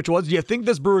up to him, which was, do you think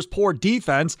this Brewers' poor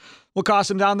defense will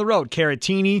cost him down the road.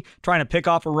 Caratini trying to pick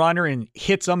off a runner and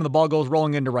hits him, and the ball goes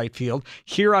rolling into right field.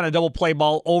 Here on a double play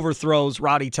ball, overthrows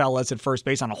Rowdy Tellez at first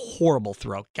base on a horrible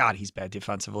throw. God, he's bad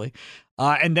defensively.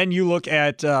 And then you look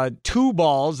at two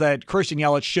balls that Christian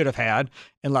Yelich should have had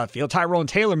in left field. Tyrone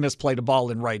Taylor misplayed a ball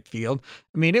in right field.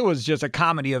 I mean, it was just a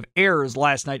comedy of errors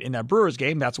last night in that Brewers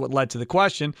game. That's what led to the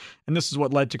question, and this is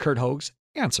what led to Kurt Hoag's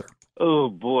answer. Oh,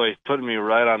 boy, putting me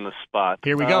right on the spot.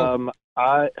 Here we go.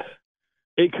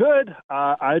 It could.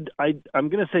 I'm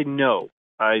going to say no.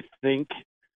 I think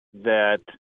that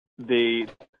they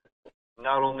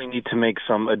not only need to make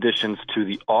some additions to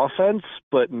the offense,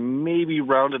 but maybe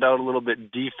round it out a little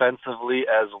bit defensively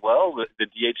as well. The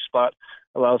DH spot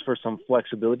allows for some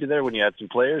flexibility there when you add some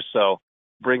players. So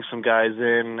bring some guys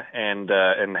in and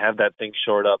have that thing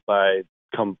shored up by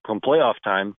come playoff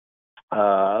time.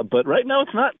 But right now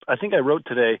it's not. I think I wrote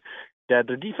today that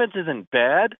their defense isn't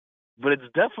bad, but it's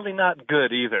definitely not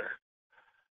good either.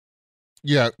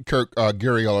 Yeah, Kirk,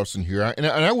 Gary Ellerson here. And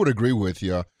I would agree with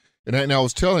you. And I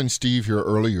was telling Steve here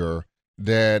earlier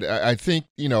that I think,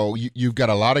 you've got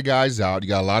a lot of guys out. You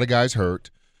got a lot of guys hurt.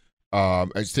 I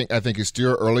think it's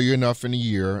still early enough in the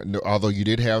year, although you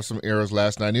did have some errors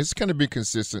last night. And it's kind of been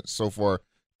consistent so far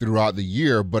throughout the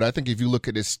year. But I think if you look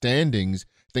at the standings,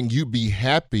 I think you'd be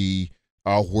happy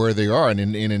where they are. And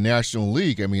in the National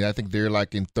League, I mean, I think they're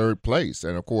like in third place.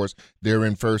 And, of course, they're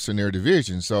in first in their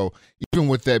division. So even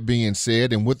with that being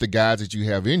said, and with the guys that you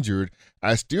have injured,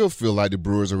 I still feel like the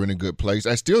Brewers are in a good place.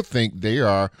 I still think they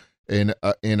are in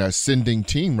an ascending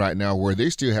team right now where they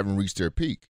still haven't reached their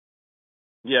peak.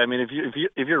 Yeah, I mean,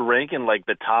 if you're ranking like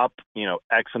the top,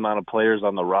 X amount of players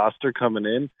on the roster coming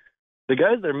in, the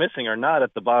guys they're missing are not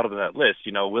at the bottom of that list.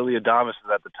 Willy Adames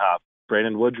is at the top.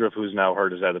 Brandon Woodruff, who's now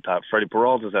hurt, is at the top. Freddie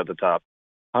Peralta is at the top.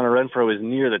 Hunter Renfroe is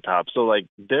near the top. So,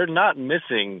 they're not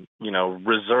missing,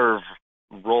 reserve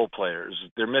role players.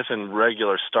 They're missing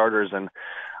regular starters. And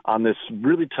on this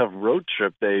really tough road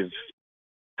trip, they've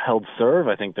held serve.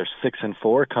 I think they're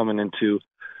 6-4 coming into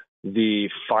the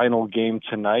final game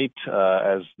tonight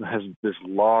as this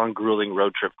long, grueling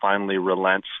road trip finally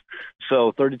relents.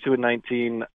 So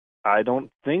 32-19, I don't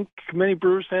think many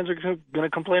Brewers fans are going to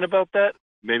complain about that.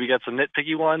 Maybe get some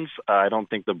nitpicky ones. I don't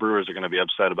think the Brewers are going to be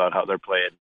upset about how they're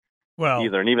playing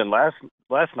either. And even last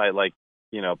night,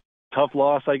 tough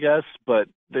loss, I guess, but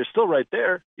they're still right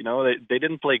there. They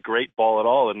didn't play great ball at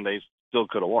all, and they still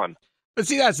could have won. But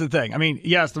see, that's the thing. I mean,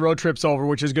 yes, the road trip's over,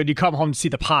 which is good. You come home to see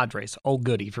the Padres. Oh,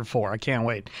 goody for 4. I can't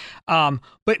wait.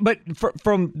 But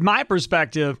from my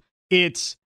perspective,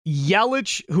 it's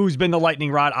Yelich, who's been the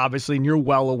lightning rod, obviously, and you're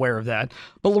well aware of that.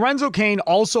 But Lorenzo Cain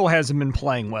also hasn't been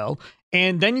playing well.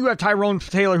 And then you have Tyrone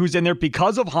Taylor, who's in there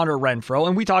because of Hunter Renfroe.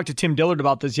 And we talked to Tim Dillard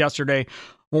about this yesterday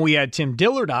when we had Tim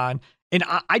Dillard on. And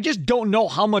I just don't know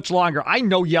how much longer. I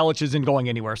know Yelich isn't going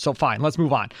anywhere, so fine, let's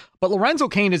move on. But Lorenzo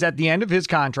Cain is at the end of his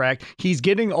contract. He's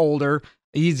getting older.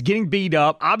 He's getting beat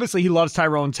up. Obviously, he loves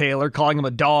Tyrone Taylor, calling him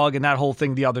a dog and that whole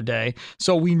thing the other day.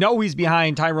 So we know he's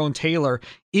behind Tyrone Taylor.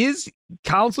 Is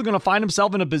Counsell going to find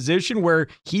himself in a position where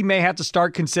he may have to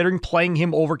start considering playing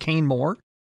him over Cain more?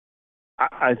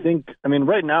 I think,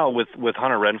 right now with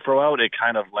Hunter Renfroe out, it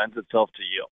kind of lends itself to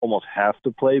you almost have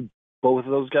to play both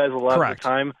of those guys a lot of the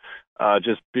time.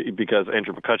 Because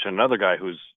Andrew McCutchen, another guy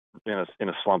who's in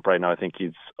a slump right now, I think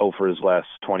he's 0 for his last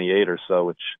 28 or so,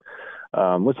 which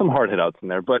with some hard hit outs in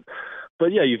there. But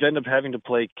yeah, you've ended up having to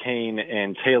play Cain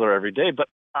and Taylor every day. But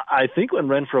I think when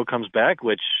Renfroe comes back,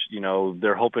 which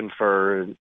they're hoping for,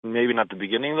 maybe not the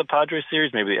beginning of the Padres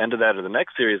series, maybe the end of that or the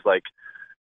next series,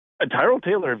 Tyrone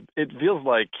Taylor, it feels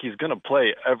like he's going to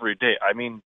play every day. I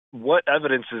mean, what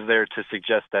evidence is there to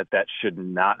suggest that should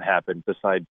not happen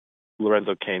besides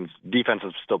Lorenzo Cain's defense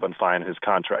has still been fine in his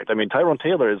contract? I mean, Tyrone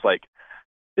Taylor is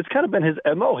it's kind of been his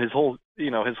MO, his whole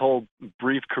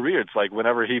brief career. It's like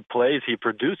whenever he plays, he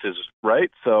produces, right?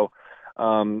 So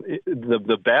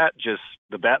the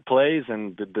bat plays,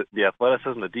 and the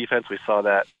athleticism, the defense, we saw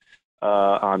that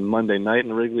on Monday night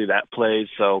in Wrigley, that plays.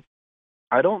 So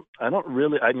I don't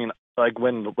really, when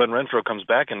Renfroe comes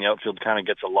back and the outfield kind of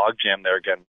gets a logjam there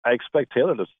again, I expect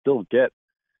Taylor to still get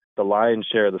the lion's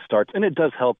share of the starts. And it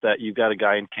does help that you've got a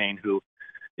guy in Cain who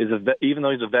is even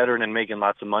though he's a veteran and making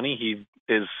lots of money, he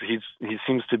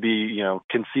seems to be,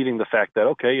 conceding the fact that,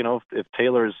 okay, if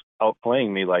Taylor's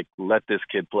outplaying me, let this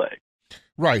kid play.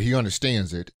 Right. He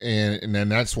understands it. And then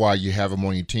that's why you have him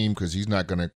on your team, because he's not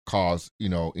going to cause,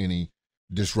 any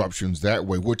disruptions that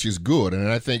way, which is good. And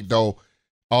I think,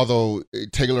 although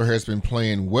Taylor has been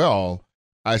playing well,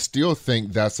 I still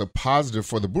think that's a positive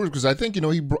for the Brewers, because I think,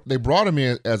 they brought him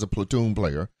in as a platoon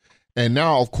player. And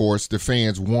now, of course, the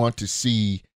fans want to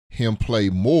see him play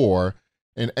more.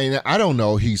 And I don't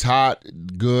know. He's hot,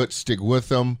 good, stick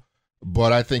with him.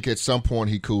 But I think at some point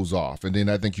he cools off, and then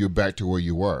I think you're back to where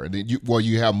you were. And then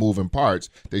you have moving parts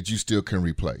that you still can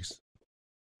replace.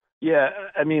 Yeah,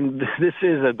 I mean, this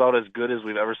is about as good as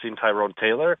we've ever seen Tyrone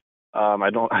Taylor. You're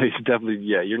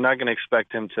not going to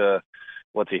expect him to,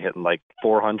 what's he hitting, like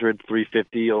 400,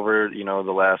 350 over,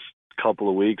 the last couple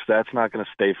of weeks. That's not going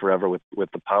to stay forever with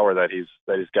the power that he's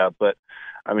got. But,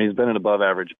 I mean, he's been an above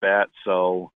average bat,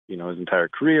 so, his entire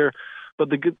career. But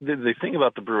the thing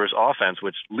about the Brewers offense,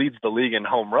 which leads the league in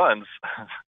home runs,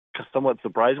 somewhat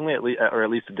surprisingly, at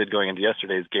least it did going into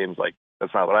yesterday's games, like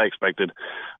that's not what I expected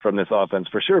from this offense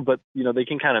for sure. But, they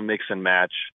can kind of mix and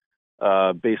match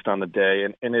based on the day.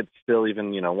 And it's still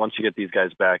even, once you get these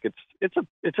guys back,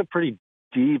 it's a pretty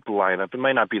deep lineup. It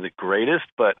might not be the greatest,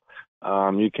 but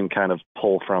you can kind of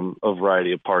pull from a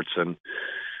variety of parts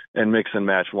and mix and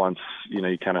match once, you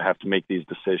kind of have to make these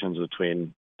decisions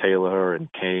between Taylor and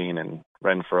Kane and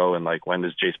Renfroe and like when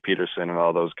does Jace Peterson and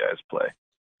all those guys play.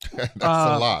 That's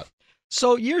a lot.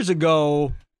 So years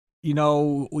ago,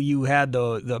 you had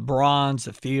the Bronze,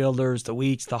 the Fielders, the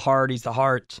Weeks, the Hardys, the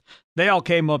Harts. They all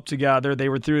came up together. They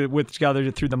were together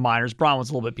through the minors. Braun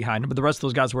was a little bit behind them, but the rest of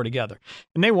those guys were together.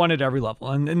 And they won at every level.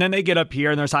 And then they get up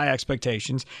here, and there's high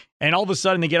expectations. And all of a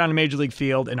sudden, they get on a major league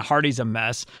field, and Hardy's a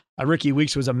mess. Ricky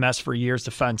Weeks was a mess for years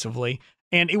defensively.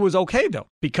 And it was okay, though,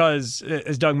 because,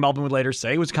 as Doug Melvin would later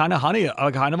say, it was kind of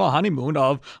a honeymoon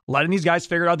of letting these guys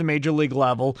figure out the major league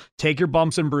level, take your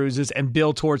bumps and bruises, and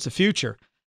build towards the future.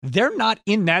 They're not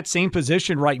in that same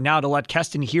position right now to let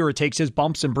Keston Hiura take his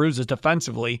bumps and bruises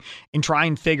defensively and try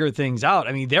and figure things out.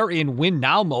 I mean, they're in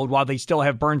win-now mode while they still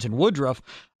have Burns and Woodruff,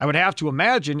 I would have to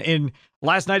imagine. And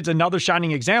last night is another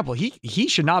shining example. He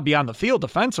should not be on the field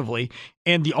defensively,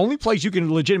 and the only place you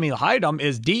can legitimately hide him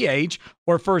is DH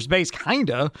or first base,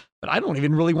 kinda, but I don't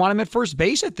even really want him at first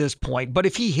base at this point. But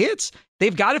if he hits,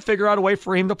 they've got to figure out a way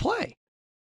for him to play.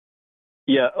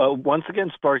 Yeah, once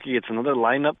again, Sparky, it's another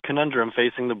lineup conundrum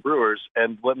facing the Brewers.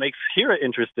 And what makes Hiura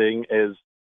interesting is,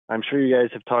 I'm sure you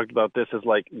guys have talked about this, is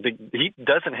like he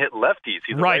doesn't hit lefties.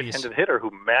 He's a right-handed hitter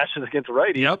who mashes against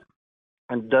righties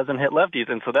and doesn't hit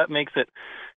lefties. And so that makes it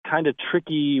kind of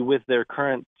tricky with their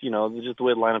current, just the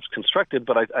way the lineup's constructed.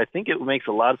 But I think it makes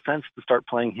a lot of sense to start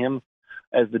playing him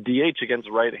as the DH against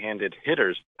right-handed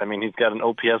hitters. I mean, he's got an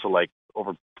OPS of like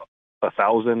over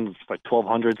 1,000, like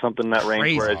 1,200, something in that range,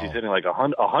 Crazy. Whereas he's hitting like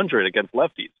 100 against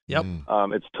lefties. Yep.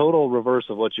 It's total reverse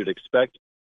of what you'd expect.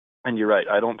 And you're right.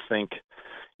 I don't think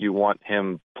you want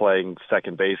him playing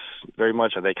second base very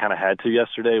much. They kind of had to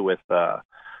yesterday with a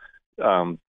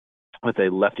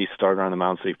lefty starter on the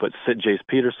mound. So he put Jace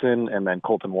Peterson, and then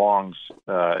Colton Wong's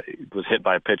was hit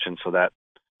by a pitch, and so that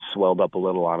swelled up a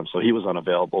little on him. So he was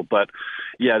unavailable. But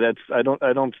yeah, I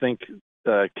don't think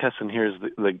Keston here is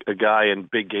a guy in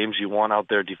big games you want out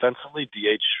there defensively.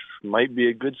 DH might be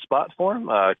a good spot for him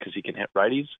because he can hit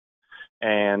righties.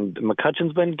 And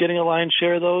McCutchen's been getting a lion's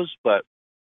share of those, but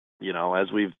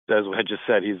as we had just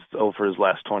said, he's 0 for his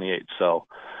last 28. So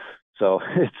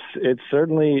it's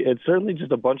certainly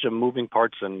just a bunch of moving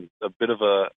parts and a bit of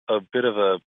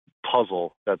a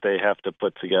puzzle that they have to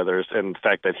put together. And the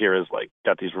fact that here is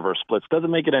got these reverse splits doesn't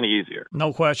make it any easier.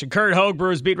 No question. Kurt Hogue,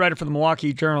 Brewers beat writer for the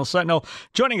Milwaukee Journal-Sentinel,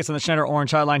 joining us on the Schneider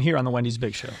Orange Hotline here on the Wendy's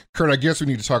Big Show. Kurt, I guess we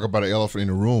need to talk about an elephant in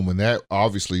the room, and that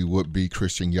obviously would be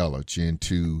Christian Yelich, and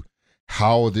to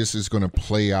how this is going to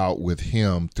play out with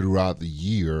him throughout the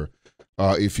year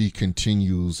if he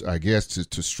continues, I guess,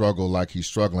 to struggle like he's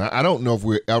struggling. I don't know if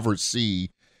we'll ever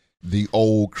see the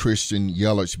old Christian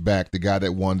Yelich back, the guy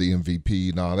that won the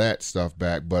MVP and all that stuff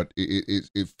back, but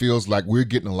it feels like we're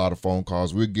getting a lot of phone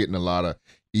calls, we're getting a lot of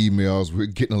emails, we're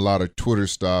getting a lot of Twitter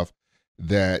stuff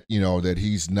that, that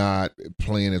he's not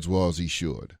playing as well as he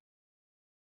should.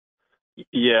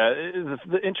 Yeah,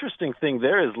 the interesting thing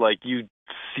there is you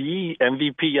see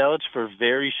MVP Yelich for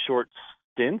very short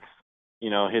stints,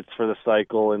 hits for the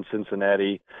cycle in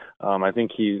Cincinnati. I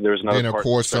think there's another. Then of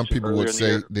course some people would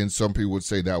say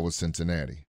that was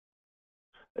Cincinnati.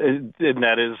 And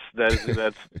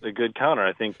that's a good counter.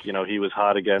 I think he was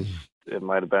hot against. It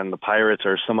might have been the Pirates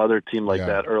or some other team like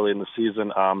that early in the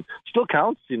season. Still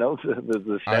counts, the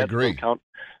stats still count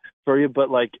for you. But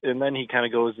and then he kind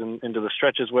of goes into the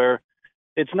stretches where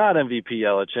it's not MVP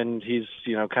Yelich, and he's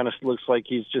kind of looks like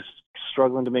he's just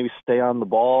struggling to maybe stay on the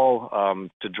ball,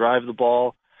 to drive the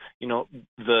ball.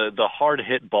 The hard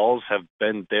hit balls have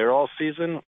been there all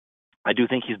season. I do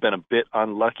think he's been a bit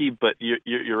unlucky, but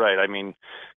you're right. I mean,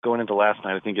 going into last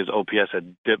night, I think his OPS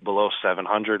had dipped below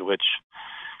 700, which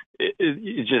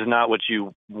is just not what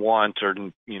you want, or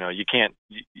you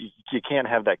can't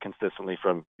have that consistently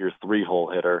from your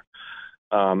 3-hole hitter.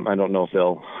 I don't know if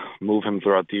they'll move him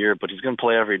throughout the year, but he's going to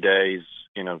play every day. He's,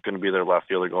 going to be their left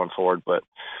fielder going forward. But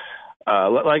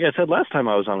like I said last time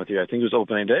I was on with you, I think it was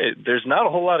opening day, there's not a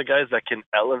whole lot of guys that can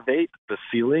elevate the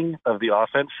ceiling of the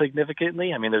offense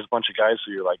significantly. I mean, there's a bunch of guys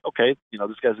who you're like, okay,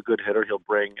 this guy's a good hitter. He'll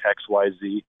bring X, Y,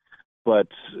 Z. But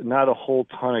not a whole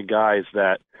ton of guys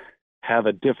that have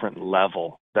a different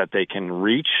level that they can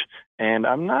reach. And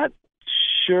I'm not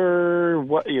sure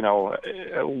what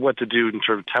to do in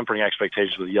terms of tempering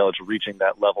expectations with Yelich reaching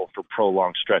that level for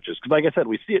prolonged stretches. Because like I said,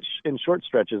 we see it in short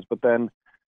stretches, but then,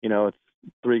 it's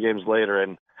 3 games later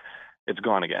and it's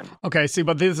gone again. Okay, see,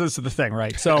 but this is the thing,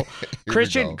 right? So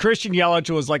Christian Yelich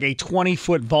was like a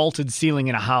 20-foot vaulted ceiling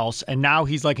in a house, and now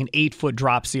he's like an 8-foot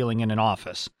drop ceiling in an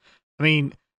office. I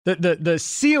mean, the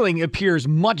ceiling appears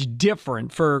much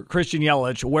different for Christian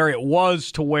Yelich where it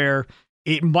was to where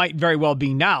it might very well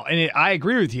be now. And I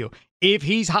agree with you. If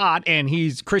he's hot and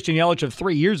he's Christian Yelich of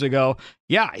 3 years ago,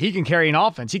 yeah, he can carry an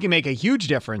offense. He can make a huge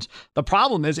difference. The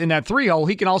problem is in that 3-hole,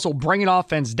 he can also bring an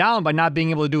offense down by not being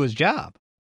able to do his job.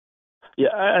 Yeah,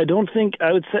 I think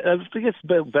it's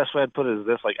the best way I'd put it is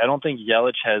this. Like, I don't think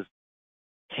Yelich has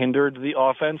hindered the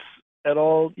offense at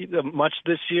all much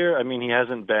this year. I mean, he has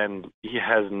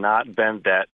not been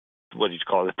that, what do you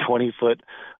call it, 20-foot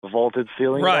vaulted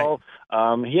ceiling at all.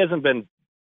 He hasn't been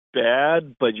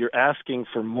bad, but you're asking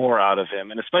for more out of him.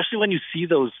 And especially when you see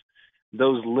those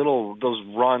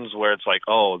runs where it's like,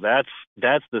 oh, that's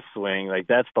the swing, like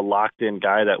that's the locked in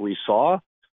guy that we saw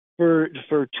for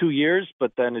 2 years,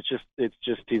 but then it's just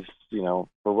he's,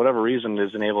 for whatever reason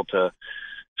isn't able to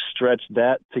stretch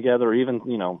that together, or even,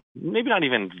 maybe not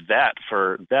even that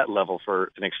for that level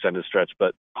for an extended stretch,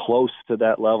 but close to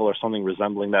that level or something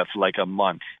resembling that for like a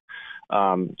month.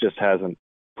 Just hasn't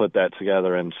put that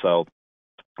together. And so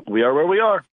we are where we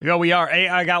are. Yeah, we are. Hey,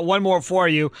 I got one more for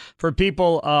you for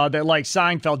people that like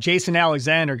Seinfeld. Jason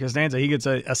Alexander Costanza, he gets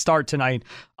a start tonight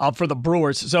for the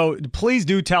Brewers. So please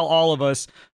do tell all of us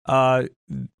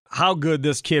how good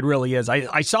this kid really is.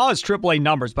 I saw his AAA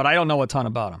numbers, but I don't know a ton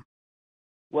about him.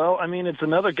 Well, I mean, it's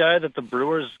another guy that the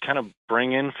Brewers kind of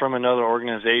bring in from another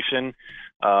organization.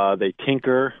 They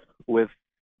tinker with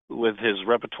his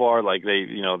repertoire, like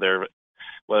they're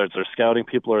whether it's their scouting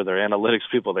people or their analytics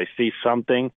people, they see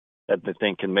something that they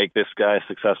think can make this guy a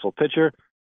successful pitcher.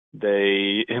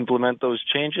 They implement those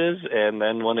changes, and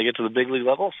then when they get to the big league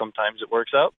level, sometimes it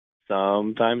works out,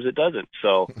 sometimes it doesn't.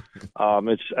 So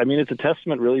it's a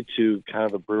testament really to kind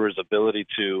of the Brewers' ability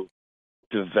to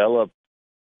develop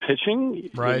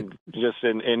pitching, right?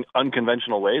 In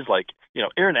unconventional ways. Like,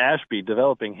 Aaron Ashby,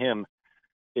 developing him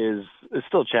is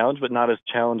still a challenge, but not as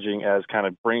challenging as kind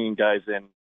of bringing guys in,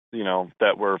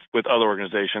 that were with other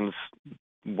organizations,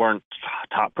 weren't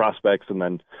top prospects, and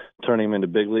then turning them into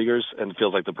big leaguers. And it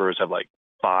feels like the Brewers have like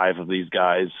 5 of these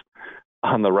guys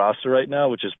on the roster right now,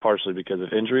 which is partially because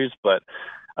of injuries, but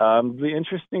it'll be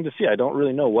interesting to see. I don't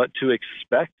really know what to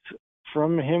expect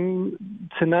from him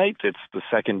tonight. It's the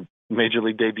second major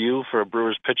league debut for a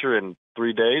Brewers pitcher in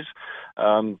 3 days.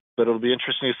 But it'll be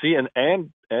interesting to see. And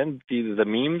the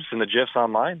memes and the GIFs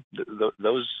online,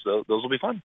 those will be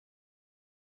fun.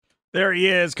 There he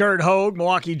is, Curt Hogg,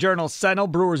 Milwaukee Journal Sentinel,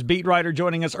 Brewers beat writer,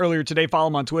 joining us earlier today. Follow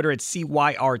him on Twitter at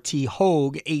CYRT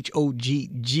Hogg,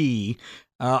 HOGG.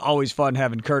 Always fun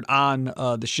having Curt on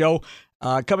the show.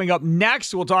 Coming up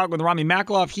next, we'll talk with Rami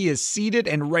Makloff. He is seated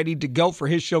and ready to go for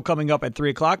his show coming up at 3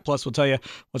 o'clock. Plus, we'll tell you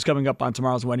what's coming up on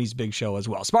tomorrow's Wendy's Big Show as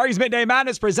well. Sparky's Midday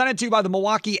Madness presented to you by the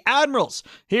Milwaukee Admirals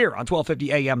here on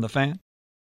 1250 AM The Fan.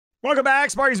 Welcome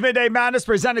back. Sparky's Midday Madness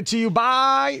presented to you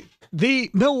by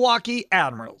the Milwaukee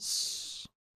Admirals.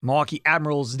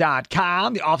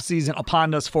 MilwaukeeAdmirals.com. The offseason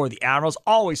upon us for the Admirals.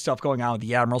 Always stuff going on with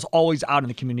the Admirals. Always out in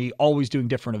the community. Always doing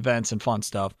different events and fun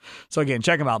stuff. So again,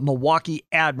 check them out.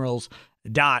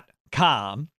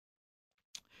 MilwaukeeAdmirals.com.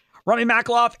 Rami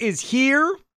Makloff is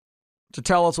here to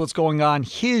tell us what's going on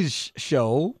his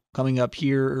show coming up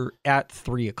here at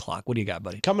 3 o'clock. What do you got,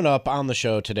 buddy? Coming up on the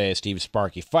show today is Steve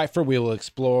Sparky. Fight for We will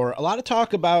explore a lot of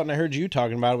talk about, and I heard you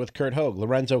talking about it with Curt Hogg,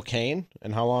 Lorenzo Cain,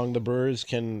 and how long the Brewers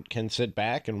can sit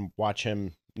back and watch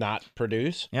him not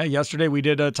produce. Yeah, yesterday we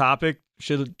did a topic,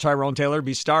 should Tyrone Taylor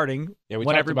be starting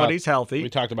when everybody's healthy? We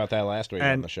talked about that last week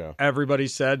on the show. Everybody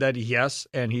said that yes,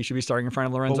 and he should be starting in front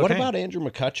of Lorenzo Cain. But what about Andrew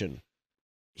McCutchen?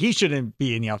 He shouldn't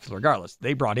be in the outfield regardless.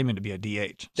 They brought him in to be a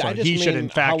DH, so he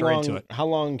shouldn't factor into it. How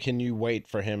long can you wait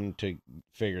for him to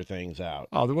figure things out?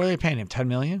 Oh, the way they paying him, $10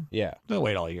 million? Yeah. They'll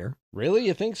wait all year. Really?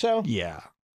 You think so? Yeah.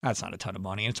 That's not a ton of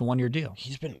money. It's a 1-year deal.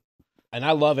 And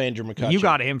I love Andrew McCutchen. You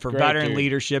got him for veteran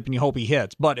leadership, and you hope he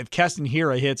hits. But if Keston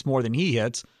Hiura hits more than he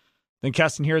hits, then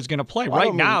Keston Hiura is going to play. Well,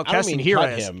 right now, Keston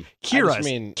Hiura is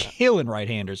killing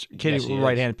right-handers,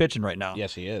 right-handed pitching right now.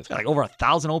 Yes, he is. Like over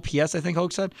 1,000 OPS, I think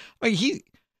Hogue said. I mean,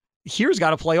 Hiura's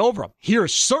got to play over him. Hiura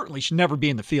certainly should never be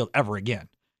in the field ever again.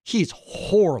 He's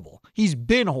horrible. He's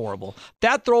been horrible.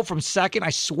 That throw from second, I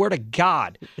swear to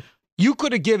God, you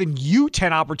could have given you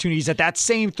 10 opportunities at that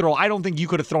same throw. I don't think you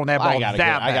could have thrown that ball that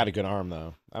bad. I got a good arm,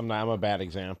 though. I'm a bad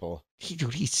example.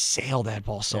 He sailed that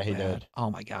ball so bad. He did.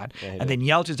 Oh, my God. Yeah, and then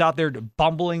Yelich is out there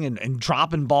bumbling and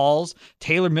dropping balls.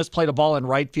 Taylor misplayed a ball in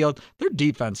right field. Their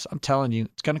defense, I'm telling you,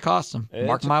 it's going to cost them.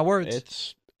 Mark my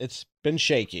words. It's been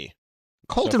shaky.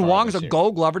 Colton Wong's a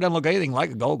Gold Glover. Doesn't look anything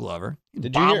like a Gold Glover.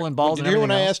 Did you hear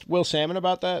when I asked Will Salmon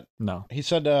about that? No. He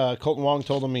said Colton Wong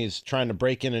told him he's trying to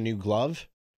break in a new glove,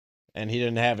 and he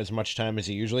didn't have as much time as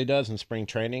he usually does in spring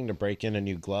training to break in a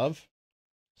new glove.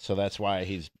 So that's why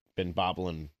he's been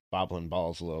bobbling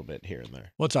balls a little bit here and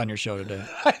there. What's on your show today?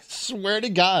 I swear to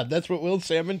God, that's what Will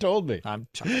Salmon told me. And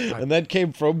that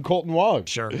came from Colton Wong.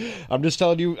 Sure. I'm just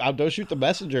telling you, don't shoot the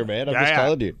messenger, man. I'm just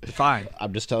telling you. Fine.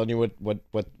 I'm just telling you what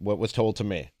was told to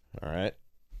me. All right.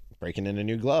 Breaking in a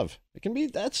new glove. It can be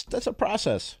that's a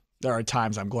process. There are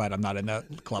times I'm glad I'm not in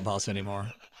that clubhouse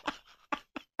anymore.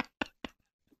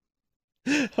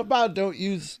 How about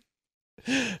use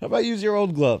your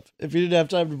old glove? If you didn't have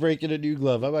time to break in a new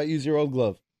glove, how about use your old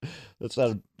glove? That's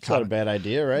not a bad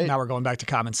idea, right? Now we're going back to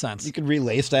common sense. You can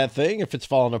relace that thing if it's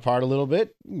falling apart a little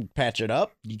bit. Patch it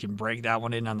up. You can break that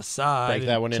one in on the side. Break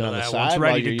that one in on the side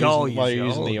while you're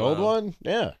using the old one.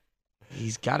 Yeah.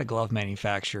 He's got a glove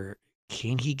manufacturer.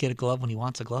 Can he get a glove when he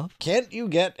wants a glove? Can't you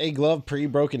get a glove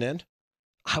pre-broken in?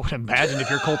 I would imagine if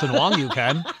you're Colton Wong, you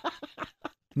can.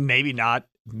 Maybe not.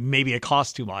 Maybe it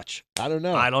costs too much. I don't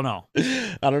know.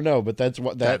 But that's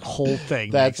what that whole thing.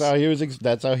 That's how he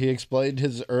explained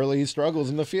his early struggles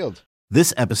in the field.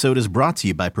 This episode is brought to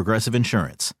you by Progressive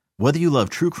Insurance. Whether you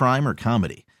love true crime or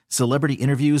comedy, celebrity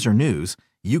interviews or news,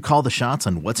 you call the shots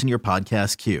on what's in your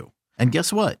podcast queue. And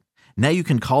guess what? Now you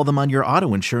can call them on your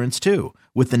auto insurance too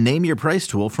with the Name Your Price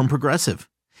tool from Progressive.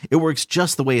 It works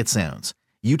just the way it sounds.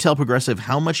 You tell Progressive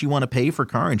how much you want to pay for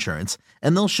car insurance,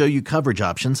 and they'll show you coverage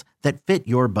options that fit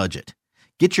your budget.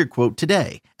 Get your quote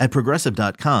today at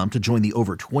Progressive.com to join the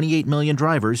over 28 million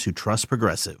drivers who trust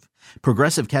Progressive.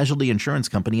 Progressive Casualty Insurance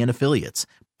Company and Affiliates.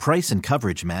 Price and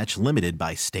coverage match limited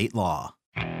by state law.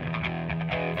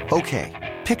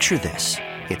 Okay, picture this.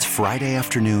 It's Friday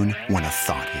afternoon when a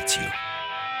thought hits you.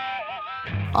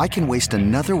 I can waste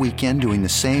another weekend doing the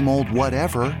same old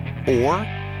whatever, or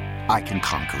I can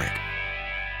conquer it.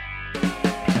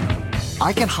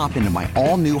 I can hop into my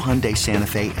all-new Hyundai Santa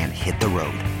Fe and hit the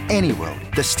road. Any road.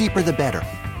 The steeper, the better.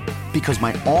 Because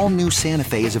my all-new Santa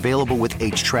Fe is available with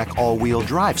H-Track all-wheel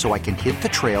drive, so I can hit the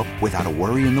trail without a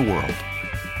worry in the world.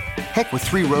 Heck, with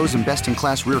 3 rows and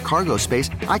best-in-class rear cargo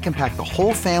space, I can pack the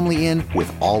whole family in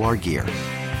with all our gear.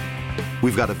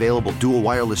 We've got available dual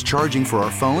wireless charging for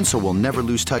our phones, so we'll never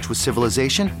lose touch with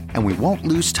civilization, and we won't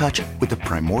lose touch with the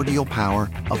primordial power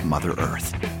of Mother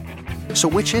Earth. So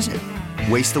which is it?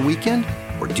 Waste the weekend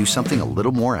or do something a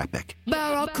little more epic?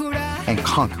 And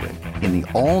conquer it in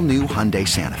the all-new Hyundai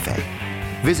Santa Fe.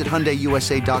 Visit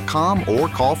HyundaiUSA.com or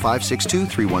call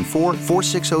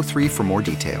 562-314-4603 for more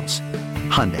details.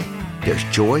 Hyundai, there's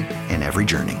joy in every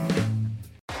journey.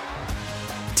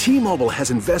 T-Mobile has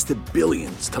invested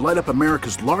billions to light up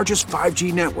America's largest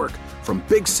 5G network, from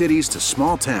big cities to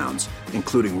small towns,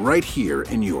 including right here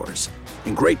in yours.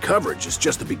 And great coverage is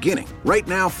just the beginning. Right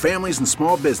now, families and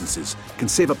small businesses can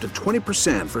save up to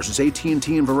 20% versus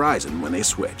AT&T and Verizon when they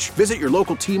switch. Visit your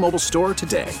local T-Mobile store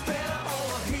today.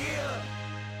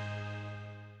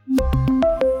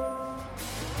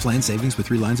 Plan savings with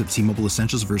 3 lines of T-Mobile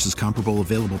Essentials versus comparable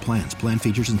available plans. Plan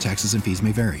features and taxes and fees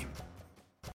may vary.